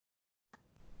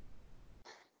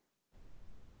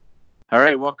All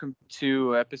right, welcome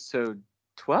to episode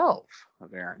 12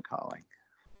 of Aaron Calling.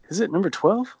 Is it number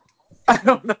 12? I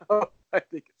don't know. I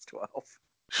think it's 12.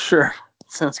 Sure.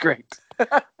 Sounds great.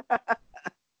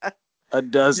 A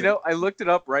dozen. You know, I looked it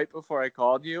up right before I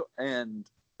called you,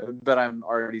 but I'm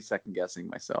already second guessing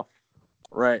myself.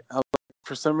 Right.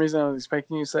 For some reason, I was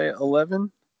expecting you to say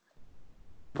 11,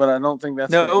 but I don't think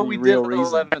that's No, for any we real did reason.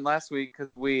 11 last week because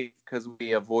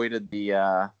we avoided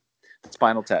the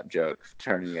Spinal Tap joke,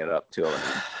 turning it up to 11.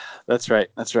 That's right.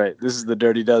 That's right. This is the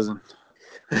Dirty Dozen.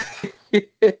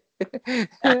 It's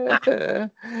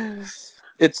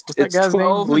What's that guy's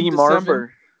 12 name? in Lee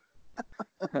December.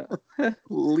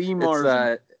 Lee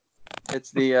Marvin. It's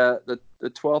the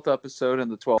 12th episode in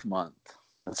the 12th month.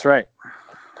 That's right.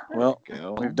 Well,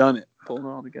 we've done it. Pulling it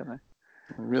all together.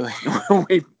 Really,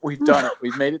 we've done it.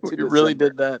 We've made it to we December. really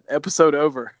did that. Episode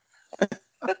over.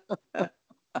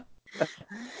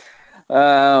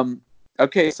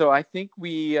 Okay, so I think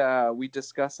we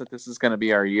discussed that this is going to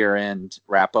be our year-end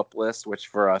wrap-up list, which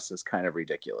for us is kind of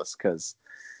ridiculous because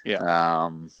we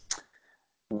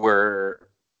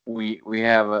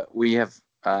have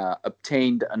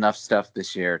obtained enough stuff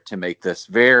this year to make this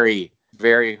very,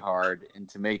 very hard, and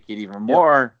to make it even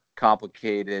more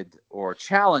complicated or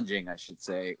challenging, I should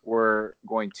say. We're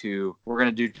going to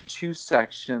do two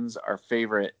sections: our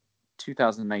favorite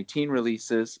 2019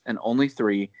 releases, and only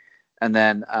three, and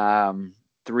then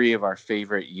three of our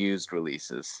favorite used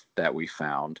releases that we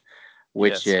found,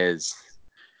 which is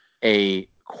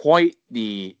quite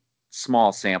the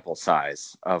small sample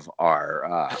size of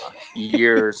our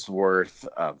year's worth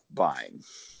of buying.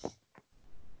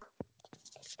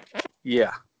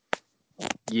 Yeah.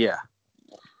 Did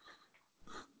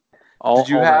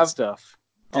you have stuff?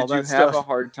 Did you have a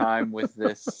hard time with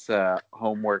this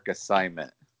homework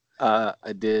assignment?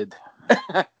 I did.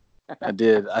 I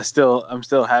did. I'm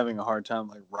still having a hard time,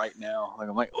 like right now. Like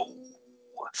I'm like,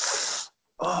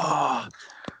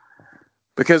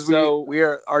 because we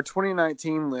are our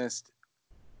 2019 list.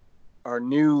 Our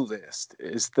new list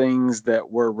is things that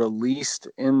were released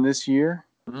in this year.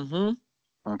 Mm-hmm.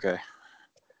 Okay.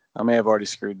 I may have already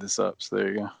screwed this up, so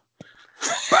there you go.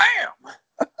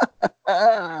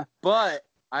 Bam! But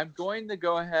I'm going to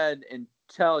go ahead and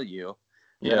tell you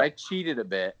that I cheated a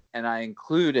bit, and I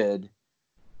included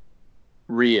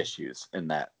reissues in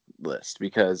that list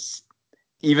because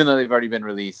even though they've already been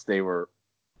released, they were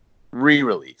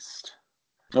re-released.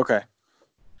 Okay.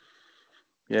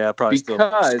 Yeah, I probably still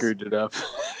screwed it up.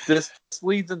 This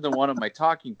leads into one of my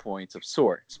talking points of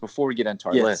sorts before we get into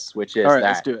our list, which is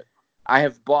let's do it. I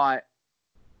have bought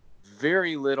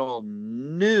very little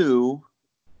new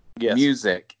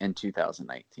music in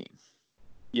 2019.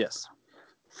 Yes.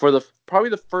 For probably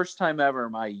the first time ever,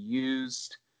 my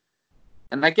used,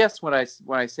 and I guess when I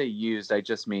say used, I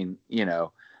just mean,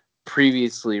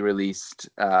 previously released,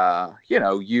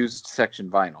 used section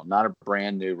vinyl, not a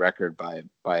brand new record by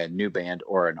a new band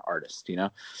or an artist,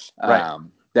 Right.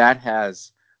 That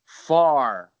has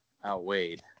far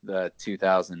outweighed the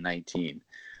 2019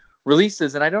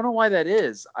 releases. And I don't know why that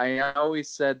is. I always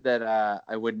said that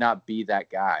I would not be that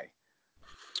guy,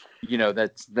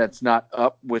 that's not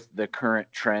up with the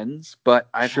current trends, but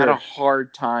I've had a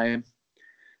hard time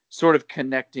sort of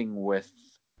connecting with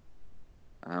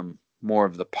more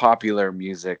of the popular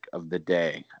music of the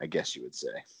day, I guess you would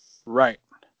say. Right.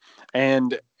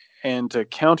 And to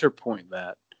counterpoint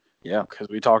that, because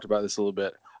we talked about this a little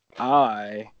bit,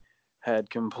 I had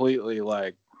completely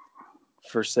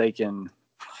forsaken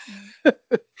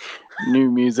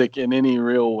new music in any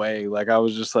real way. Like I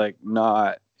was just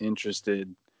not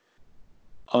interested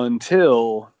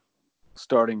until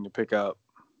starting to pick up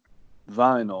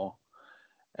vinyl,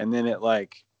 and then it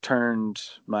turned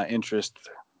my interest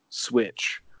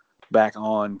switch back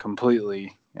on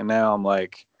completely, and now I'm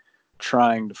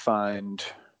trying to find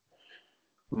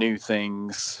new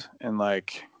things and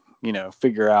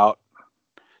figure out,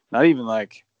 not even I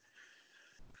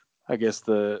guess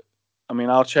I'll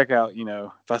check out,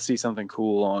 if I see something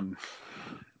cool on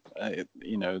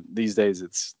these days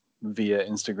it's via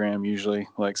Instagram, usually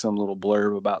some little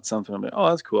blurb about something. I'm like, oh,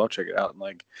 that's cool, I'll check it out,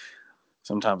 and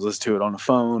sometimes listen to it on the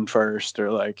phone first, or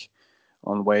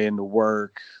on the way into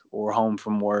work or home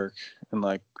from work, and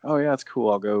oh yeah, it's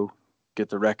cool, I'll go get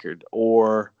the record.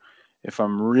 Or if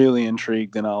I'm really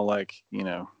intrigued, then I'll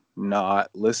not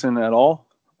listen at all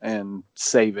and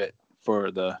save it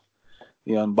for the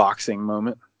unboxing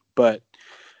moment. But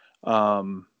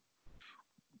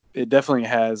it definitely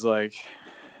has I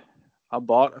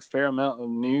bought a fair amount of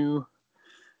new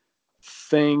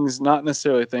things, not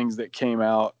necessarily things that came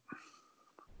out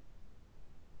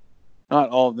not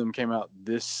all of them came out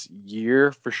this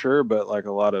year for sure, but like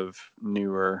a lot of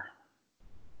newer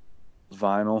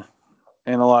vinyl,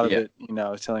 and a lot of it, I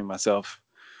was telling myself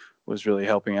was really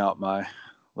helping out my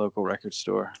local record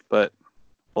store, but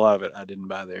a lot of it I didn't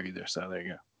buy there either. So there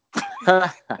you go.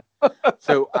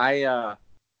 So I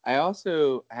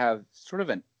also have sort of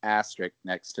an asterisk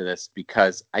next to this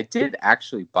because I did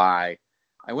actually buy.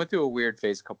 I went through a weird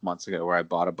phase a couple months ago where I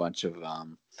bought a bunch of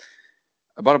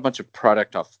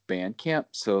product off Bandcamp,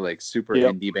 so like super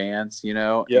indie bands,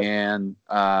 and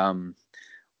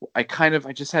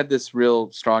I just had this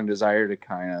real strong desire to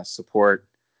kind of support,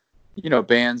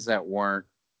 bands that weren't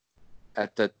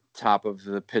at the top of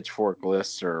the Pitchfork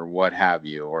lists or what have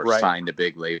you, or signed to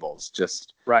big labels,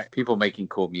 just people making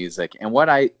cool music. And what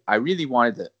I really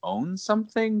wanted to own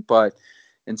something, but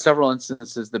in several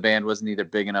instances, the band wasn't either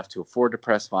big enough to afford to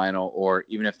press vinyl, or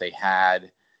even if they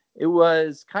had, it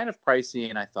was kind of pricey.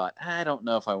 And I thought, I don't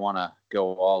know if I want to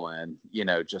go all in,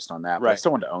 just on that, but I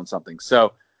still wanted to own something.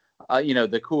 So,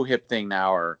 the cool hip thing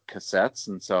now are cassettes.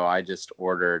 And so I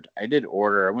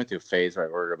went through a phase where I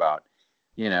ordered about,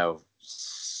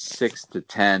 6 to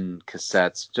 10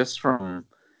 cassettes just from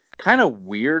kind of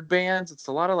weird bands. It's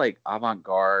a lot of like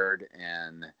avant-garde,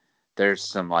 and there's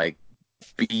some like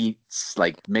beats,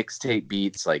 like mixtape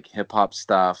beats, like hip hop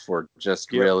stuff, or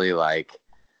just really like,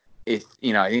 I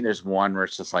think there's one where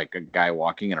it's just like a guy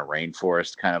walking in a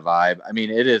rainforest kind of vibe. I mean,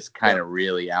 it is kind of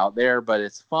really out there, but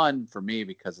it's fun for me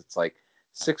because it's like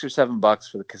 $6 or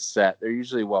 $7 for the cassette. They're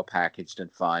usually well packaged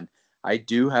and fun. I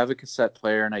do have a cassette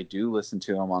player, and I do listen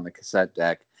to them on the cassette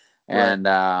deck. And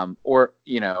there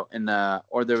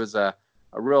was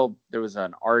there was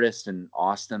an artist in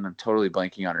Austin. I'm totally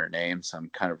blanking on her name, so I'm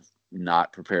kind of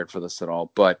not prepared for this at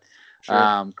all. But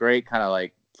great, kind of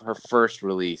like her first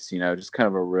release, just kind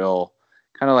of a real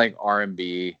kind of like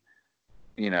R&B,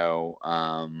 indie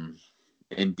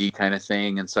kind of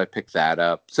thing. And so I picked that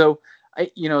up. So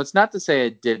it's not to say I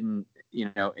didn't,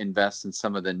 invest in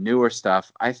some of the newer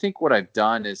stuff. I think what I've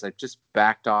done is I've just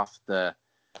backed off the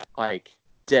like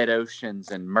Dead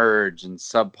Oceans and Merge and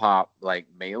Sub Pop like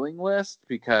mailing list,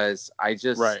 because I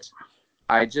just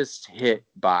hit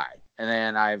buy. And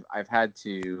then I've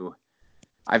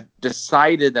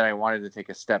decided that I wanted to take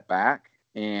a step back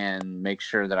and make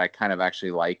sure that I kind of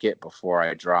actually like it before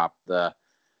I drop the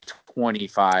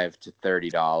 $25 to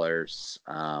 $30,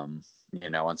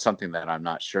 on something that I'm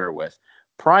not sure with.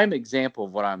 Prime example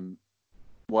of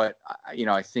what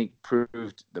I think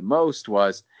proved the most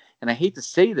was, and I hate to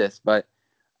say this, but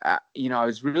I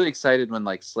was really excited when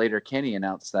like Sleater-Kinney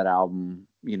announced that album,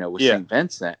 with St.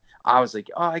 Vincent. I was like,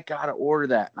 oh, I gotta order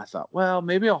that. And I thought, well,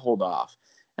 maybe I'll hold off.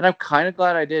 And I'm kind of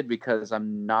glad I did, because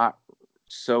I'm not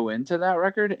so into that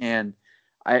record, and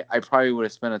I probably would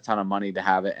have spent a ton of money to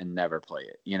have it and never play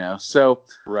it, So,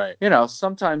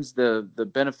 sometimes the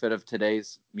benefit of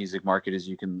today's music market is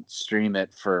you can stream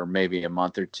it for maybe a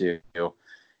month or two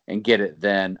and get it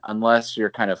then, unless you're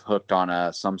kind of hooked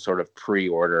on some sort of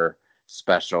pre-order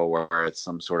special where it's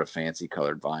some sort of fancy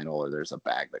colored vinyl, or there's a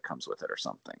bag that comes with it or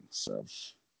something. So,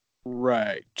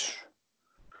 right.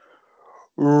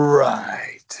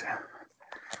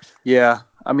 Yeah,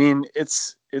 I mean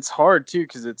it's hard too,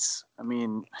 because I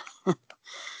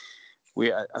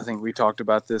think we talked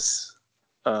about this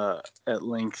at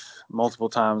length multiple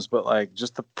times, but like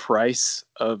just the price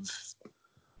of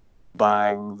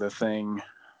buying the thing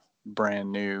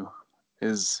brand new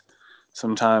is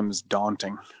sometimes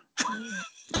daunting.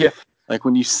 Like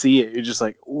when you see it, you're just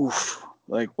like, oof.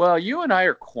 Like, well, you and I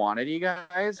are quantity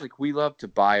guys. Like, we love to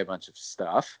buy a bunch of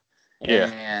stuff.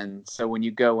 And so when you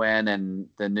go in and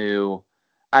the new,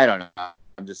 I don't know,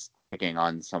 I'm just picking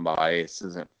on somebody, this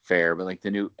isn't fair, but like the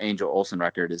new Angel Olsen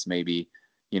record is maybe,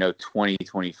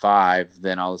 2025,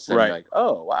 then all of a sudden you're like,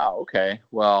 oh, wow, okay.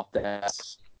 Well,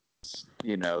 that's,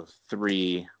 3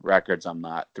 other records I'm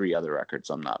not,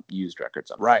 used records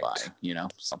I'm not buying,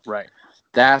 so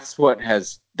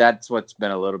that's what's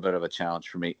been a little bit of a challenge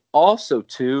for me. Also,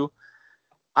 too,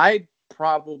 I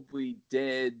probably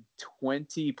did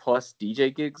 20 plus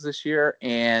DJ gigs this year,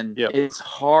 and it's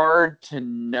hard to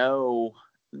know,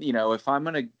 if I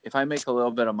make a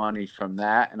little bit of money from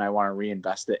that and I want to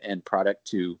reinvest it in product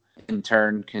to in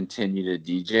turn continue to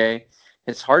DJ,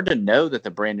 it's hard to know that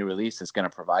the brand new release is going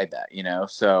to provide that,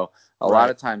 so a lot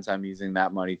of times I'm using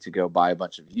that money to go buy a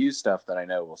bunch of used stuff that I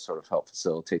know will sort of help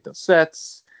facilitate those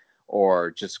sets,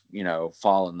 or just,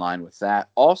 fall in line with that.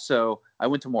 Also, I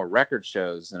went to more record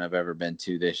shows than I've ever been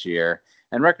to this year.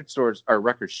 And record shows,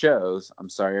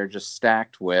 are just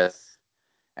stacked with,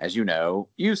 as you know,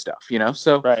 used stuff,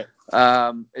 So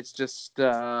it's just,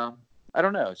 I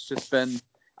don't know. It's just been,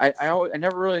 I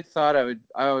never really thought I would.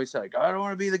 I always said, like, I don't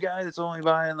want to be the guy that's only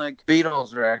buying like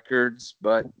Beatles records,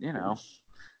 but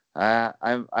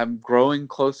I'm growing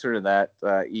closer to that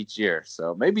each year.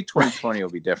 So maybe 2020 will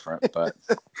be different, but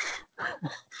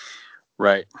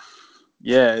right.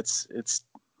 Yeah, it's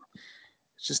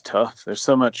just tough. There's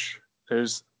so much.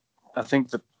 I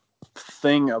think the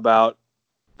thing about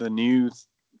the new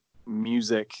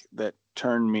music that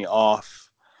turned me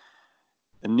off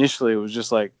initially was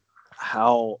just like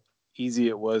how easy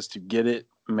it was to get it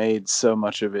made, so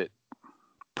much of it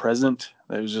present.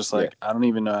 It was just like, I don't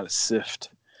even know how to sift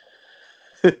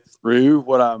through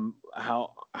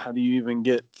how do you even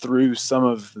get through some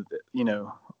of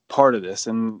part of this.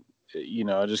 And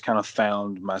I just kind of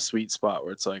found my sweet spot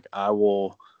where it's like I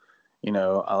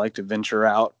like to venture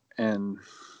out and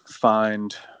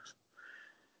find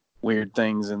weird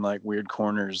things in like weird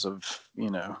corners of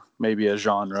maybe a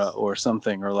genre or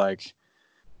something. Or like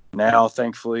now,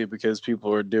 thankfully, because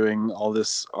people are doing all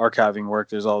this archiving work,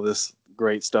 there's all this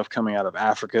great stuff coming out of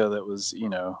Africa that was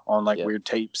on like weird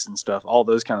tapes and stuff, all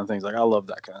those kind of things. Like I love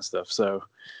that kind of stuff. So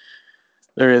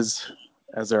there is,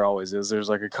 as there always is, there's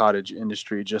like a cottage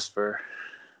industry just for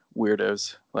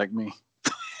weirdos like me.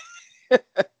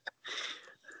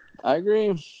 I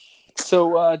agree.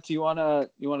 So, do you wanna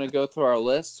go through our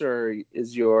list, or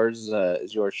is yours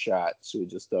shot? Should we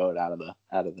just throw it out of the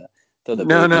throw the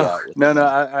baby out? No.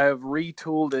 I have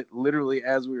retooled it literally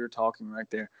as we were talking right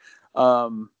there.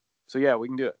 So yeah, we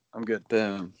can do it. I'm good.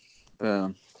 Boom.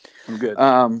 I'm good.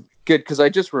 Good, because I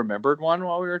just remembered one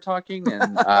while we were talking,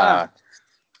 and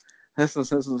this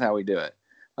is how we do it.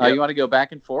 Yep. You want to go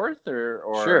back and forth, or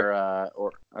sure.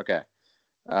 Or okay.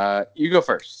 You go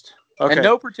first. Okay. In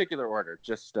no particular order.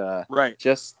 Just right.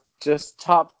 Just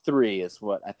top 3 is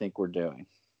what I think we're doing.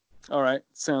 All right.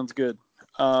 Sounds good.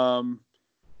 I'm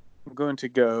going to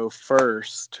go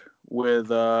first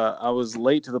with I was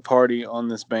late to the party on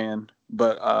this band,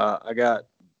 but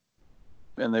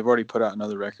and they've already put out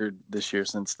another record this year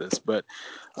since this, but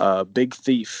Big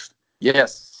Thief.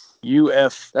 Yes.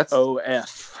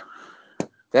 UFOF.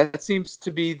 That seems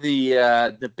to be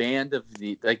the band of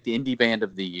the indie band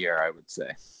of the year, I would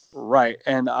say. Right.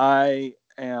 And I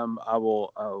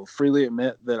will freely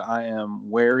admit that I am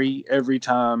wary every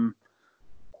time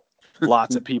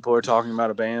lots of people are talking about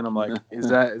a band. I'm like, is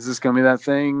this gonna be that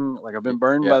thing? Like I've been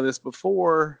burned by this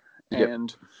before. Yep.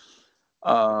 And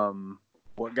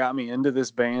what got me into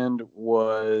this band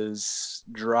was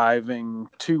driving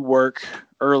to work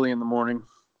early in the morning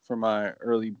for my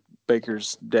early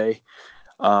baker's day.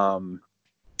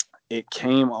 It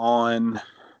came on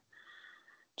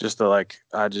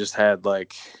I just had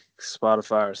like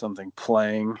Spotify or something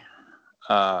playing.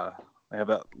 I have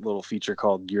that little feature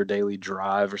called Your Daily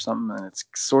Drive or something, and it's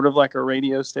sort of like a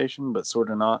radio station, but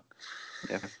sort of not.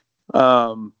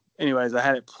 Yeah. Anyways, I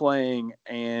had it playing,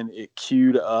 and it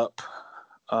queued up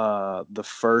the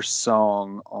first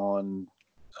song on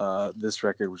this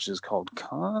record, which is called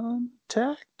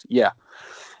Contact. Yeah.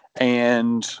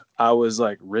 And I was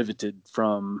like riveted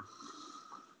from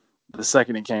the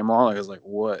second it came on. I was like,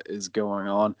 what is going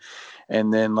on?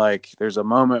 And then like there's a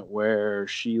moment where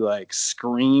she like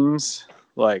screams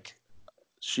like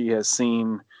she has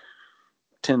seen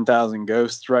 10,000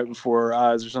 ghosts right before her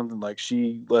eyes or something. Like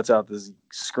she lets out this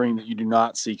scream that you do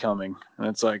not see coming, and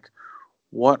it's like,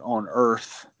 what on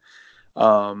earth?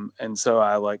 And so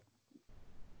I like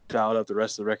dialed up the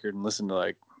rest of the record and listened to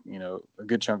like a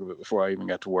good chunk of it before I even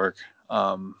got to work.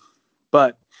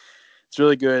 But it's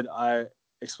really good. I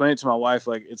explained it to my wife,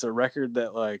 like it's a record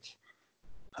that like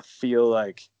I feel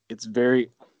like it's very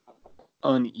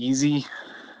uneasy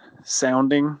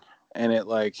sounding, and it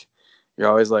like you're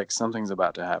always like something's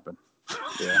about to happen.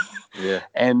 Yeah.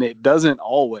 And it doesn't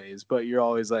always, but you're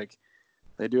always like,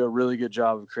 they do a really good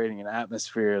job of creating an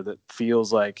atmosphere that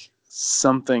feels like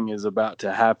something is about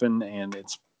to happen, and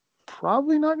it's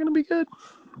probably not going to be good,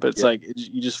 but it's like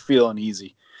you just feel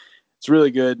uneasy. It's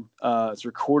really good. It's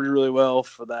recorded really well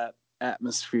for that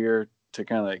atmosphere to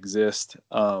kind of exist.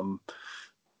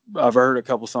 I've heard a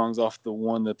couple songs off the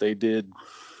one that they did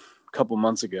a couple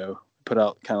months ago, put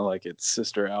out kind of like its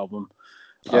sister album.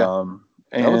 Yeah.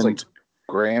 And that was like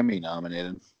Grammy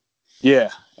nominated.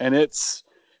 Yeah. And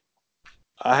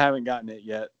I haven't gotten it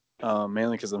yet,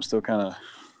 mainly because I'm still kind of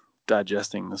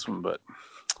digesting this one, but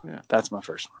that's my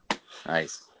first one.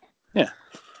 Nice. Yeah.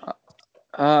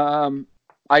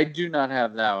 I do not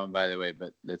have that one, by the way,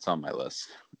 but it's on my list.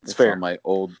 It's fair. On my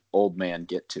old man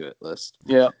get to it list.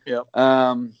 Yeah.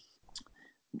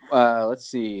 Let's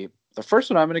see. The first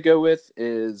one I'm going to go with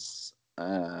is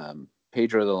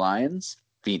Pedro the Lions,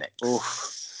 Phoenix.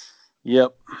 Oof.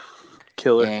 Yep.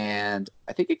 Killer. And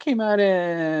I think it came out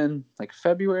in like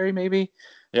February, maybe.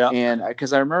 Yeah. And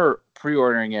because I remember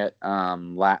pre-ordering it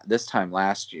this time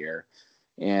last year,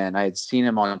 and I had seen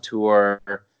him on tour.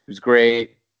 It was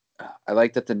great. I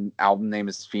like that the album name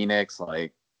is Phoenix,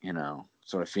 like,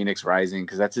 sort of Phoenix Rising,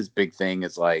 because that's his big thing.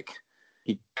 Is like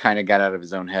he kind of got out of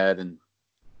his own head and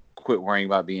quit worrying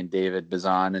about being David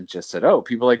Bazan and just said, "Oh,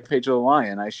 people like Pedro the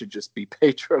Lion. I should just be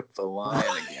Pedro the Lion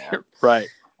again." Right.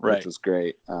 Which was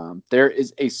great. There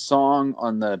is a song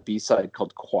on the B-side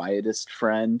called Quietest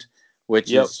Friend,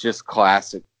 which is just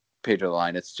classic Pedro the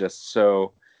Lion. It's just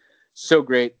so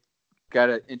great.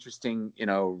 Got an interesting,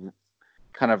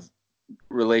 kind of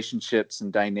relationships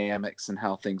and dynamics and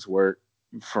how things work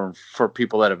for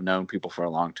people that have known people for a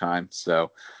long time.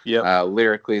 So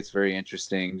lyrically, it's very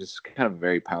interesting. Just kind of a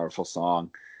very powerful song.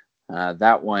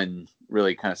 That one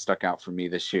really kind of stuck out for me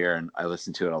this year, and I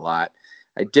listened to it a lot.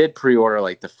 I did pre-order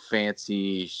like the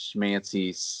fancy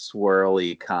schmancy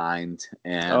swirly kind,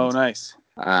 and nice.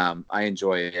 I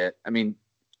enjoy it. I mean,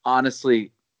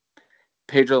 honestly,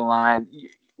 Pedro the Lion,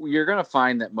 you're gonna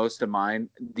find that most of mine,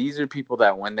 these are people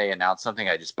that when they announce something,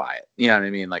 I just buy it. You know what I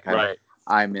mean? Like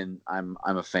I'm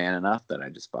a fan enough that I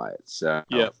just buy it. So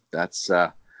that's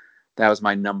that was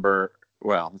my number.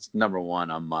 Well, it's number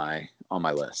one on my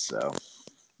list. So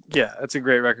yeah, that's a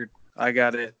great record. I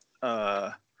got it.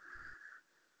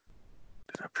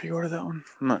 Did I pre-order that one?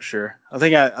 I'm not sure. I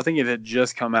think it had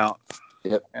just come out.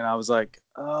 Yep. And I was like,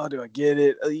 oh, do I get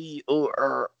it?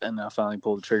 And I finally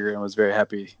pulled the trigger and was very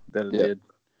happy that it did.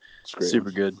 It's great.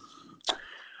 Super good.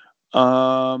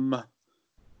 All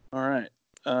right.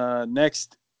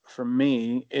 Next for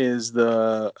me is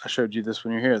I showed you this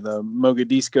when you're here, the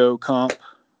Mogadisco comp,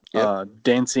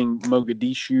 Dancing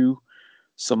Mogadishu,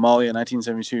 Somalia,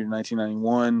 1972 to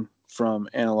 1991 from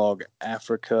Analog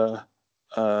Africa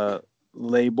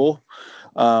label.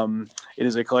 It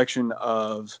is a collection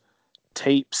of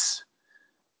tapes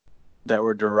that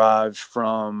were derived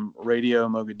from Radio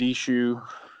Mogadishu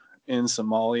in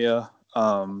Somalia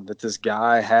that this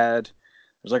guy had.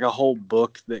 There's like a whole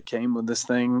book that came with this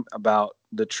thing about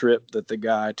the trip that the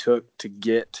guy took to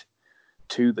get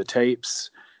to the tapes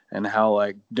and how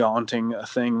like daunting a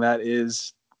thing that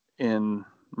is in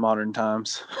modern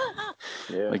times.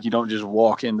 Like you don't just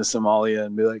walk into Somalia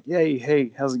and be like,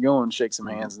 hey, how's it going? Shake some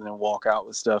hands and then walk out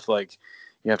with stuff. Like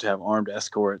you have to have armed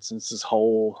escorts. And it's this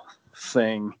whole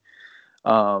thing.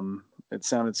 It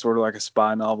sounded sort of like a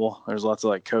spy novel. There's lots of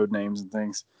like code names and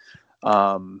things.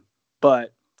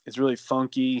 But it's really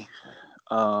funky.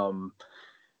 The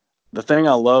thing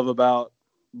I love about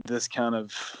this kind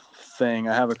of thing,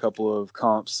 I have a couple of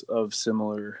comps of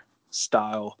similar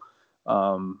style,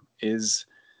 is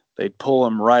they pull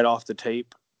them right off the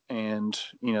tape. And,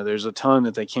 there's a ton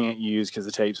that they can't use because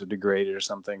the tapes are degraded or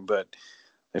something, but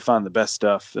they find the best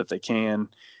stuff that they can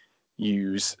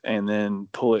use and then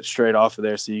pull it straight off of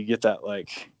there. So you get that,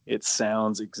 like, it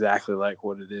sounds exactly like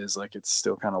what it is. Like it's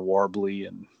still kind of warbly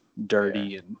and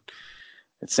dirty and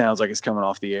it sounds like it's coming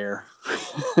off the air.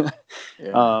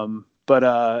 But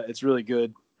it's really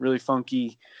good, really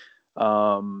funky.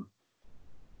 There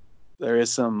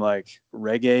is some like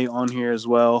reggae on here as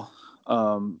well,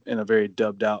 in a very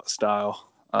dubbed out style,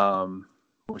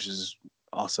 which is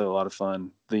also a lot of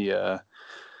fun. The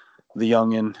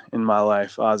youngin in my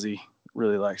life, Ozzy,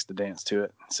 really likes to dance to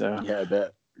it. So I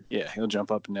bet. Yeah, he'll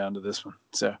jump up and down to this one.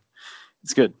 So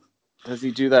it's good. Does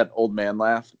he do that old man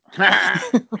laugh?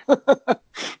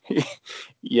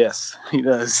 Yes, he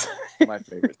does. My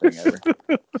favorite thing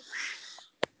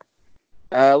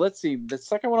ever. Let's see. The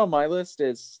second one on my list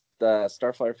is the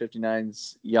Starflyer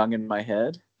 59's Young in My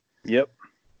Head. Yep.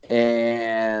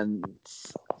 And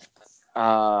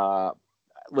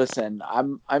listen,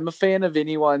 I'm a fan of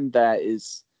anyone that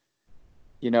is,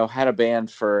 had a band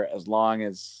for as long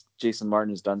as Jason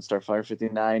Martin has done. Starflyer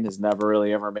 59 has never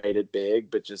really ever made it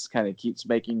big, but just kind of keeps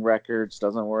making records,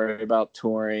 doesn't worry about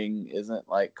touring, isn't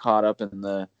like caught up in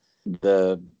the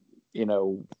the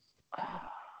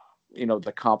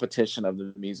competition of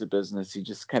the music business. He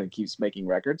just kind of keeps making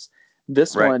records.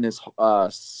 This one, his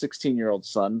 16-year-old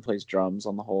son plays drums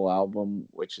on the whole album,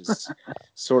 which is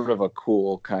sort of a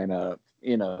cool kind of,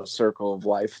 circle of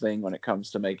life thing when it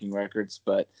comes to making records.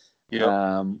 But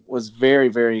was very,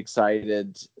 very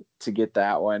excited to get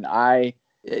that one.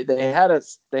 They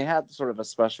had sort of a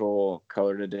special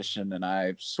colored edition, and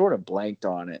I sort of blanked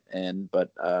on it.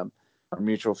 But our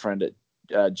mutual friend at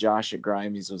Josh at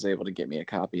Grimey's was able to get me a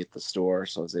copy at the store,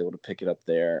 so I was able to pick it up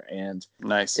there. And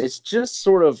nice. It's just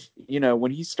sort of,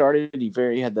 when he started,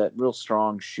 he had that real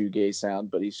strong shoegaze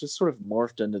sound, but he's just sort of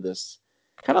morphed into this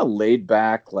kind of laid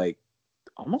back, like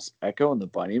almost Echo and the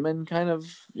Bunnymen kind of,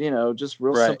 just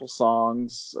real Right. simple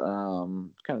songs,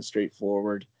 kind of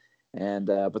straightforward. And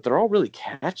but they're all really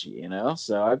catchy,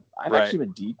 So I've Right. actually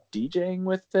been DJing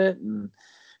with it, and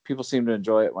people seem to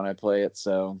enjoy it when I play it.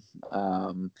 So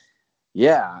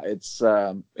yeah,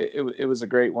 it was a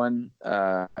great one.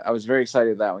 I was very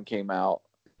excited that one came out,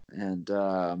 and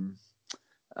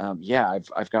yeah,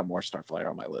 I've got more Starflyer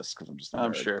on my list because I'm just a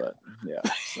I'm nerd. sure. But yeah,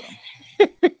 so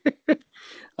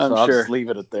I'm I'll just sure. leave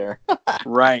it at there.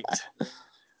 Right.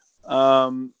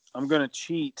 I'm gonna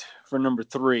cheat for number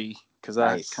 3 because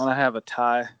I Nice. kind of have a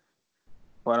tie,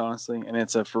 quite honestly, and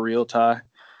it's a for real tie.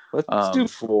 Let's do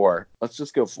 4. Let's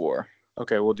just go 4.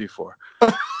 Okay, we'll do 4.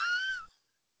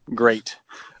 Great.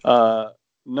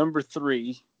 Number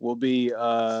 3 will be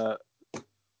a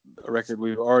record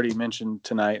we've already mentioned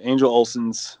tonight. Angel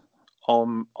Olsen's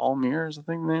All Mirrors, I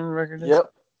think the name of the record is.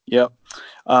 Yep.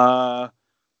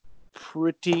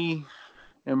 Pretty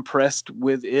impressed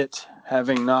with it,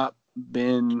 having not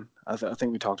been. I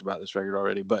think we talked about this record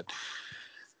already, but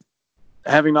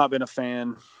having not been a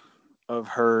fan of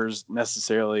hers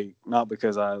necessarily, not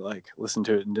because I listened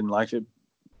to it and didn't like it,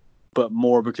 but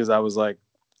more because I was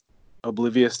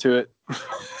oblivious to it.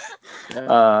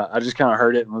 Yeah. I just kind of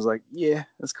heard it and was like, yeah,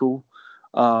 that's cool.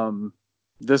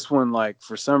 This one,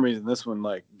 for some reason, this one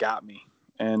got me,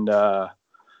 and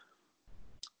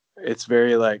it's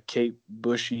very Kate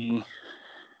Bushy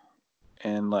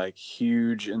and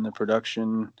huge in the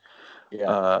production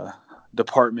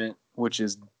department, which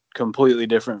is completely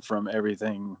different from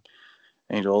everything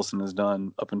Angel Olsen has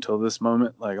done up until this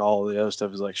moment. All the other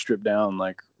stuff is stripped down,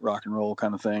 rock and roll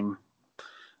kind of thing.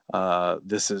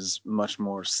 This is much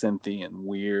more synthy and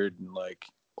weird and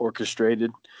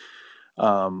orchestrated.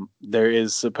 There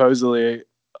is supposedly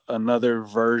another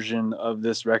version of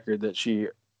this record that she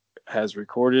has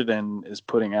recorded and is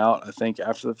putting out, I think,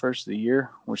 after the first of the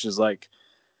year, which is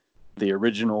the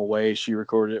original way she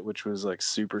recorded it, which was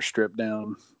super stripped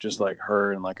down, just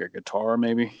her and a guitar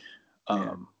maybe.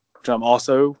 Which I'm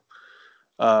also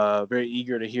very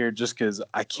eager to hear, just because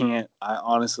I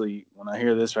honestly, when I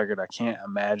hear this record, I can't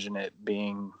imagine it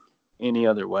being any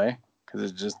other way, because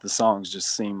it's just, the songs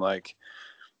just seem like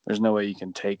there's no way you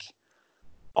can take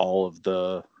all of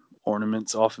the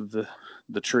ornaments off of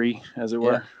the tree, as it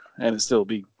were, and it still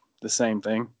be the same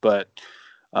thing. But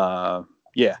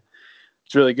yeah,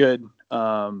 it's really good.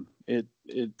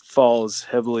 It falls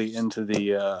heavily into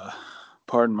the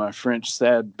pardon my French,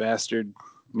 sad bastard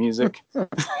music.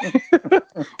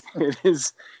 It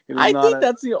is I not think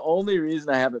that's the only reason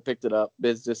I haven't picked it up.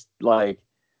 Is just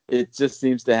it just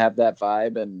seems to have that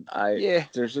vibe, and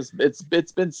there's just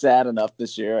it's been sad enough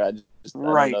this year. I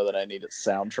don't know that I need it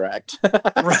soundtracked.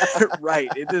 right.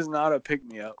 It is not a pick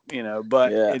me up,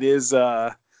 but it is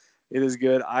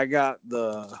good. I got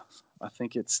I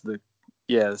think it's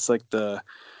it's the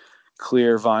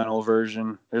clear vinyl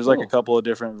version. There's a couple of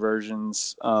different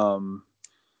versions.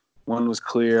 One was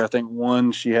clear. I think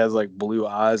one, she has blue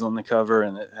eyes on the cover,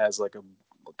 and it has a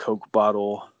Coke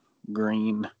bottle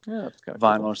green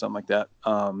vinyl cool, or something like that.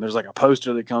 There's a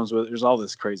poster that comes with it. There's all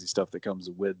this crazy stuff that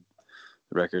comes with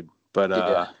the record. But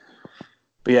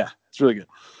yeah, it's really good.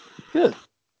 Good.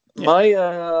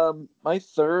 Yeah. My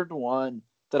third one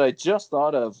that I just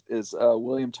thought of is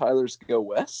William Tyler's Go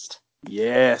West.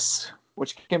 Yes.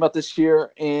 Which came out this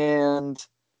year. And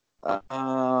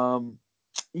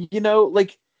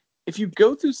if you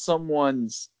go through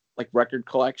someone's record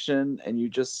collection and you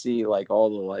just see all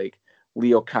the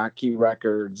Leo Kottke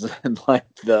records and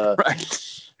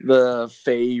the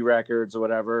Faye records or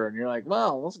whatever, and you're like,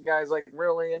 well, this guy's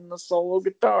really into solo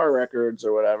guitar records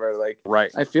or whatever.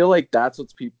 Right. I feel like that's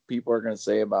what people are going to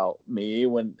say about me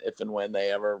if and when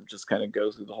they ever just kind of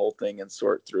go through the whole thing and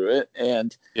sort through it.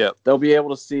 And they'll be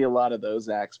able to see a lot of those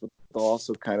acts, but they'll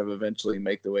also kind of eventually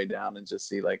make the way down and just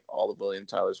see all of William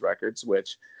Tyler's records,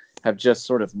 which have just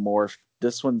sort of morphed.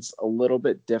 This one's a little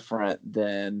bit different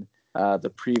than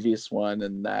the previous one,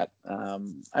 and that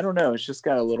I don't know, it's just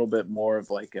got a little bit more of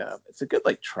it's a good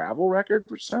travel record,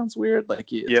 which sounds weird.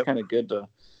 It's kind of good to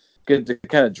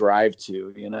kind of drive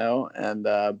to, and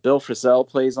Bill Frisell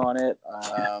plays on it.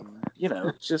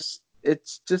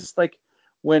 It's just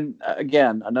when,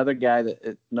 again, another guy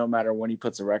that no matter when he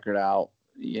puts a record out,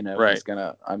 I'm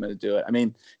gonna do it. I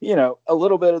mean, a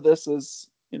little bit of this is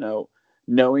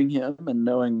knowing him and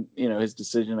knowing his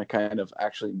decision to kind of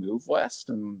actually move west,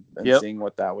 and seeing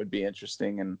what that would be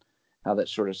interesting, and how that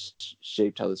sort of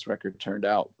shaped how this record turned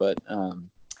out. But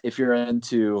if you're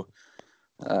into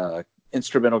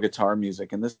instrumental guitar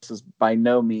music, and this is by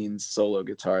no means solo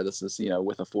guitar, this is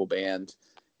with a full band,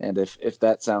 And if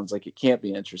that sounds like it can't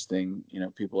be interesting,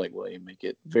 people like William make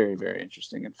it very, very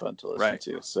interesting and fun to listen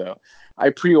to. So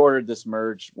I pre-ordered this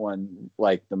merge one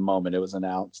like the moment it was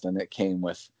announced, and it came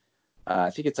with, I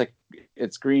think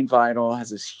it's green vinyl, has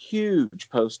this huge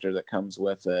poster that comes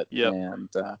with it, and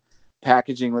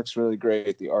packaging looks really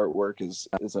great. The artwork is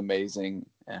amazing,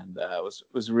 and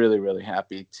was really, really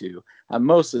happy to. I'm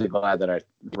mostly glad that I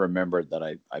remembered that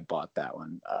I bought that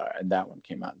one, and that one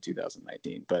came out in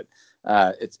 2019. But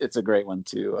it's a great one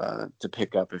to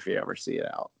pick up if you ever see it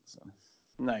out. So.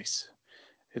 Nice.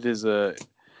 It is a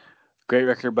great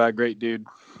record by a great dude,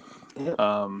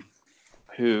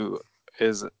 who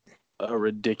is a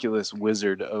ridiculous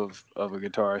wizard of a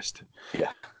guitarist.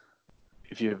 Yeah.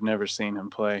 If you have never seen him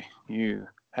play, you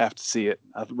have to see it.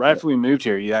 Right after we moved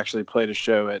here, he actually played a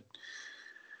show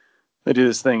they do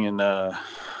this thing in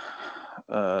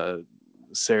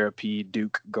Sarah P.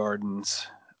 Duke Gardens,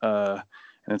 and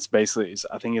it's basically,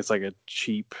 I think it's like a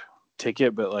cheap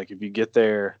ticket, but like if you get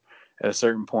there at a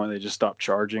certain point, they just stop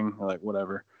charging, like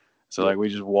whatever. So like we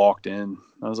just walked in.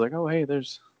 I was like, oh hey,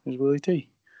 there's Willie T.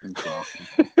 That's awesome.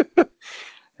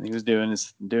 And he was doing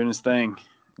his thing.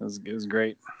 It was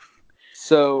great.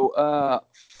 So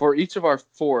for each of our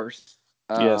fourth,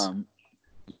 yes,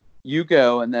 you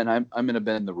go, and then I'm going to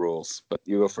bend the rules, but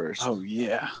you go first. Oh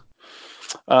yeah.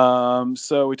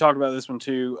 So we talked about this one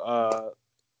too.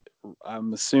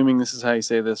 I'm assuming this is how you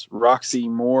say this. Roxy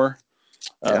Moore,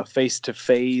 Face to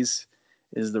Phase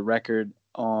is the record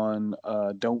on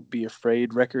Don't Be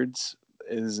Afraid Records.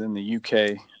 It is in the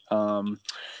UK.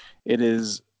 It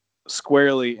is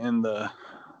squarely in the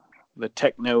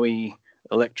techno-y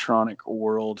electronic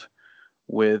world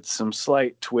with some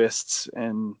slight twists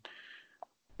and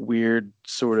weird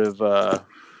sort of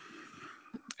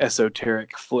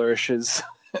esoteric flourishes,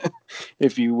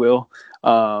 if you will.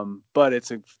 But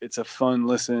it's a fun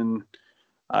listen.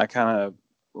 I kind of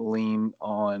lean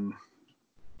on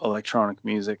electronic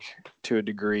music to a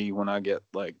degree when I get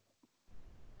like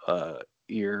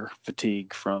ear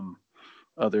fatigue from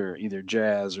other either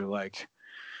jazz or like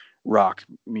rock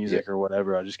music or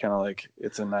whatever. I just kind of like,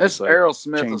 it's a nice this like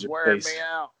Aerosmith change is of wearing pace. me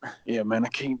out. Yeah, man, I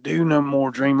can't do no more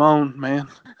Dream On, man.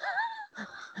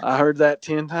 I heard that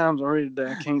 10 times already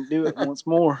today. I can't do it once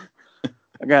more.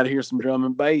 I got to hear some drum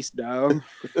and bass, dog.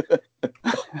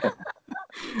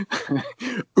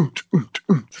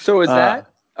 So is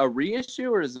that a reissue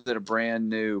or is it a brand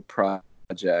new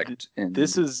project?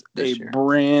 This is this a year?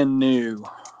 brand new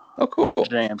cool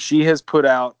jam. She has put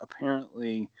out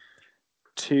apparently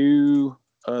 2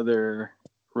 other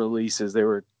releases. They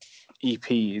were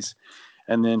EPs,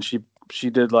 and then she's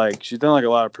done like a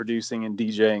lot of producing and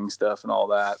DJing stuff and all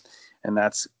that, and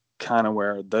that's kind of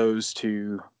where those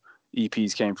 2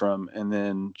 EPs came from. And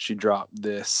then she dropped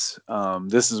this.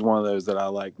 This is one of those that I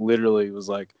like literally was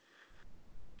like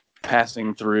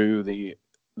passing through the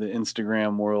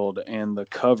Instagram world, and the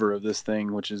cover of this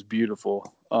thing, which is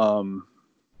beautiful,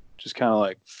 just kind of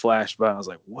like flashed by. I was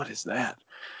like, what is that?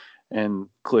 And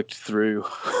clicked through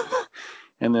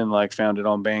and then like found it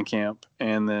on Bandcamp,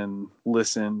 and then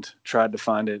tried to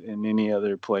find it in any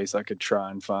other place I could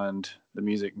try and find the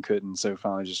music and couldn't. So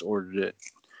finally just ordered it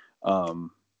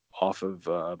off of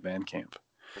Bandcamp.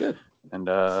 Good. And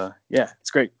yeah,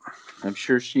 it's great. I'm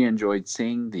sure she enjoyed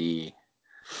seeing the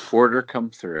order come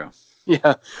through.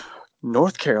 Yeah.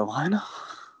 North Carolina.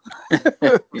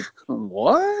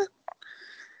 What?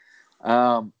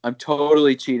 I'm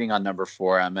totally cheating on number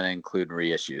 4. I'm going to include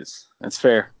reissues. That's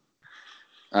fair.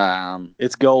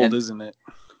 It's gold, isn't it?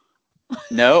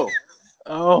 No.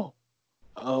 Oh.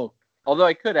 Although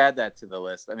I could add that to the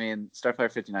list. I mean,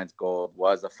 Starfire 59's Gold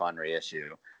was a fun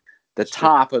reissue. The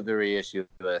top of the reissue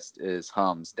list is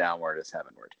Hum's Downward is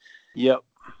Heavenward. Yep.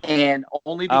 And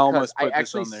only because I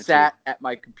actually sat at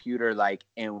my computer like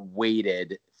and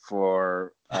waited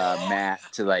for Matt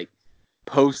to like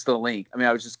post the link. I mean,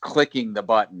 I was just clicking the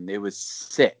button. It was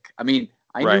sick. I mean,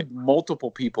 I knew multiple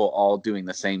people all doing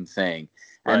the same thing.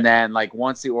 And then like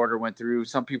once the order went through,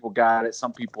 some people got it,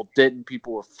 some people didn't.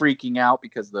 People were freaking out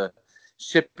because the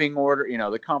shipping order,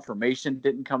 the confirmation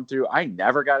didn't come through. I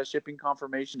never got a shipping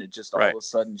confirmation. It just all of a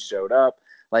sudden showed up.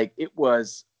 Like it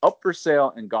was up for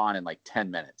sale and gone in like 10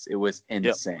 minutes. It was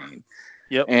insane.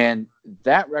 Yep. And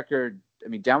that record, I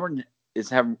mean, Downward is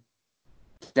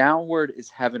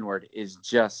Heavenward is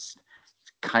just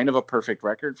kind of a perfect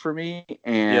record for me.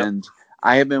 And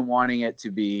I have been wanting it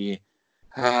to be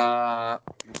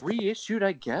reissued,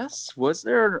 I guess. Was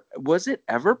it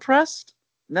ever pressed?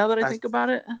 Now that I think about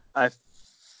it, I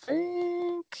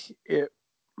think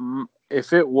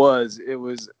if it was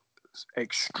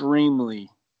extremely,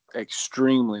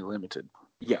 extremely limited.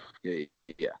 Yeah.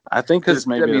 I think this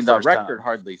may be the the first record time.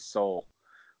 hardly sold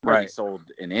Right.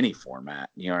 in any format.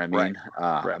 You know what I Right. mean?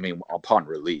 Right. I mean, upon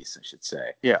release, I should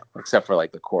say. Yeah. Except for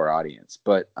like the core audience,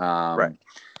 but Right.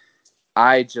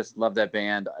 I just love that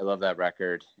band. I love that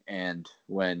record. And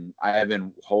when I have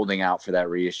been holding out for that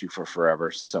reissue for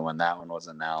forever, so when that one was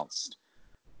announced,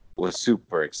 was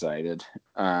super excited.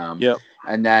 Yep.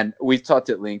 And then we've talked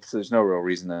at length, so there's no real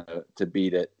reason to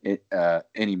beat it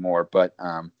anymore. But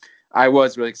I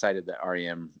was really excited that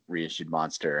REM reissued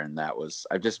Monster, and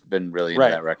I've just been really into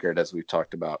that record, as we've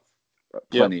talked about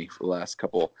plenty for the last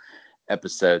couple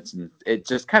episodes, and it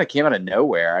just kind of came out of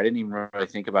nowhere. I didn't even really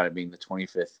think about it being the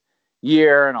 25th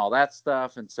year and all that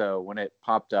stuff, and so when it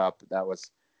popped up, that was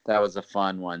a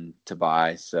fun one to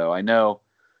buy. So I know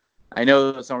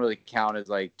those don't really count as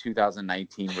like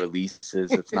 2019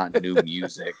 releases. It's not new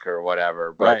music or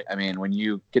whatever. But I mean, when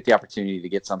you get the opportunity to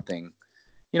get something,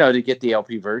 to get the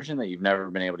LP version that you've never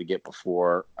been able to get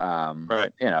before,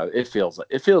 it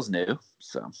feels new.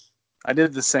 So I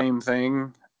did the same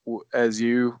thing as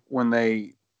you when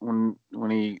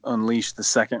he unleashed the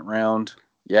second round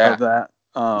of that.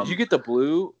 Did you get the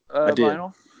blue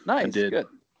vinyl? Nice, I did. Good.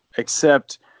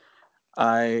 Except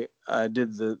I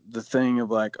did the thing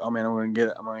of like, oh man, I'm gonna get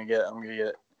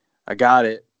it. I got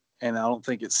it, and I don't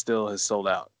think it still has sold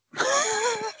out.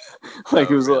 It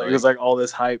was like all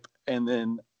this hype, and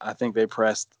then I think they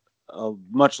pressed a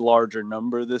much larger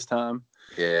number this time.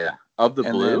 Yeah, of the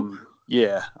blue.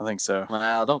 Yeah, I think so.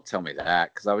 Well, don't tell me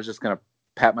that, because I was just gonna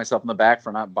pat myself on the back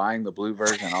for not buying the blue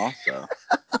version also.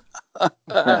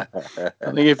 I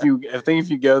think if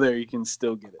you go there, you can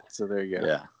still get it. So there you go.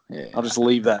 Yeah. I'll just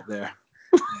leave that there.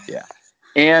 Yeah.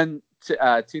 And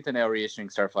Tooth and Nail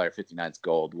reissuing Starflyer 59's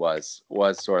Gold was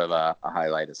sort of a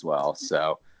highlight as well.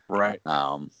 So right.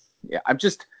 I've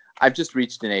just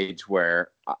reached an age where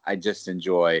I just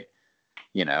enjoy,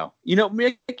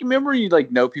 remember you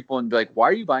like know people and be like, why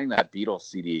are you buying that Beatles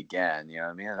CD again? You know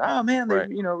what I mean? Oh man, they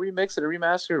remix it or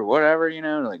remaster or whatever,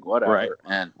 like whatever.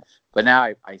 Right. But now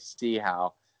I see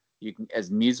how you can,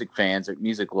 as music fans or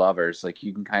music lovers, like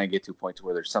you can kind of get to a point to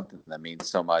where there's something that means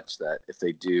so much that if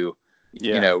they do,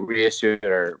 reissue it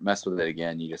or mess with it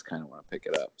again, you just kind of want to pick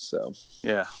it up. So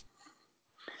yeah.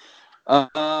 How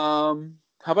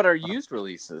about our used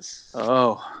releases?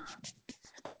 Oh,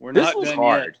 this was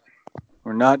hard.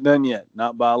 We're not done yet,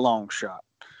 not by a long shot.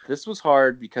 This was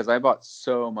hard because I bought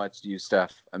so much used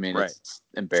stuff. I mean, it's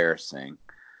embarrassing.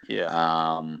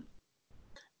 Yeah.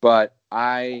 But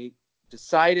I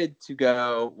decided to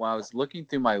go when I was looking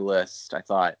through my list. I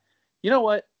thought, you know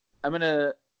what? I'm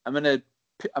gonna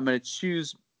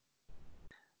choose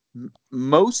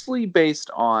mostly based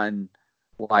on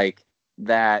like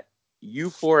that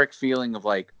euphoric feeling of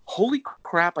like, holy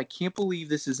crap, I can't believe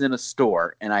this is in a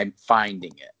store and I'm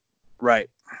finding it. Right.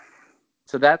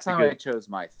 So that's how I chose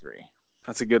my three.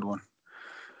 That's a good one.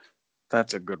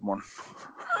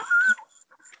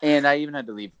 And I even had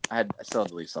to leave. I still had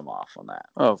to leave some off on that.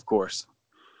 Oh, of course.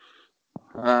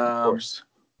 Of course.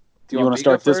 Do you want to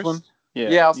start this one?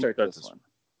 Yeah, I'll start this one.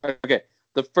 Okay.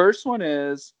 The first one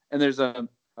is, and there's a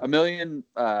million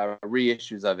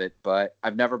reissues of it, but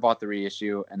I've never bought the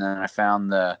reissue. And then I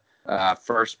found the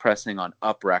first pressing on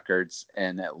Up Records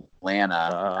in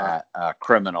Atlanta at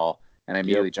Criminal, and I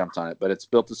immediately jumped on it. But it's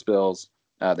Built to Spills.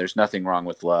 There's Nothing Wrong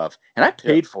with Love, and I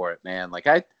paid for it, man. Like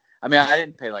I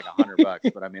didn't pay like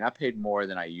 $100, but I paid more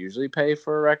than I usually pay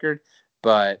for a record.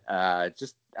 But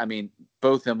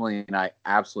both Emily and I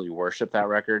absolutely worship that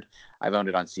record. I've owned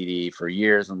it on CD for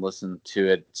years and listened to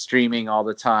it streaming all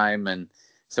the time. And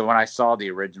so when I saw the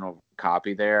original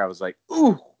copy there, I was like,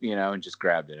 ooh, and just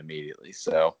grabbed it immediately.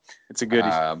 So it's a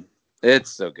goodie.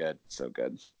 It's so good. So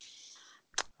good.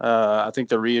 I think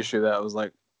the reissue that was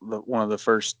like one of the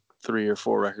first 3 or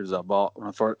 4 records I bought when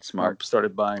I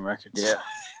started buying records. Yeah.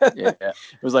 It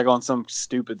was like on some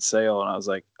stupid sale, and I was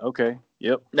like, okay,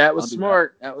 yep. That was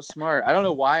smart. That was smart. I don't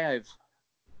know why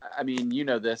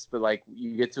this, but like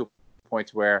you get to a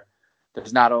point where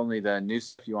there's not only the new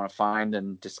stuff you want to find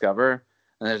and discover,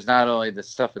 and there's not only the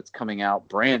stuff that's coming out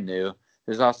brand new,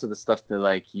 there's also the stuff that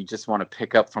like you just want to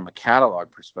pick up from a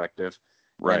catalog perspective.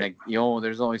 Right. And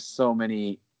there's only so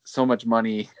much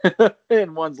money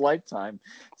in one's lifetime.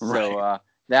 Right. So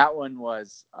that one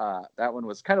was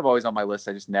kind of always on my list.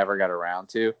 I just never got around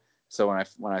to. So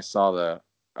when I saw the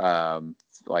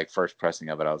first pressing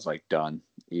of it, I was like, done,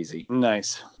 easy.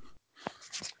 Nice.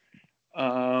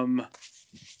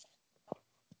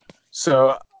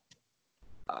 So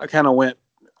I kind of went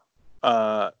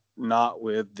not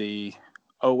with the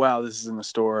oh wow, this is in the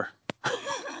store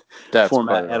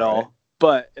format at all,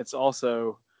 but it's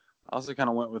also I also kind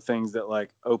of went with things that like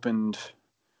opened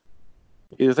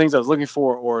either things I was looking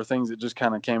for or things that just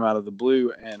kind of came out of the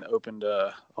blue and opened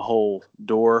a whole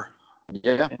door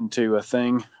into a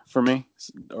thing for me,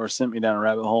 or sent me down a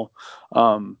rabbit hole.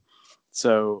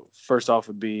 So first off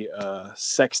would be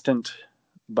Sextant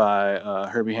by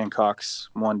Herbie Hancock's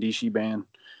Mwandishi band,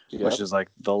 which is like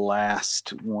the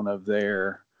last one of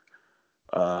their,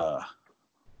 I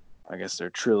guess their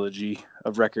trilogy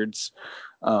of records.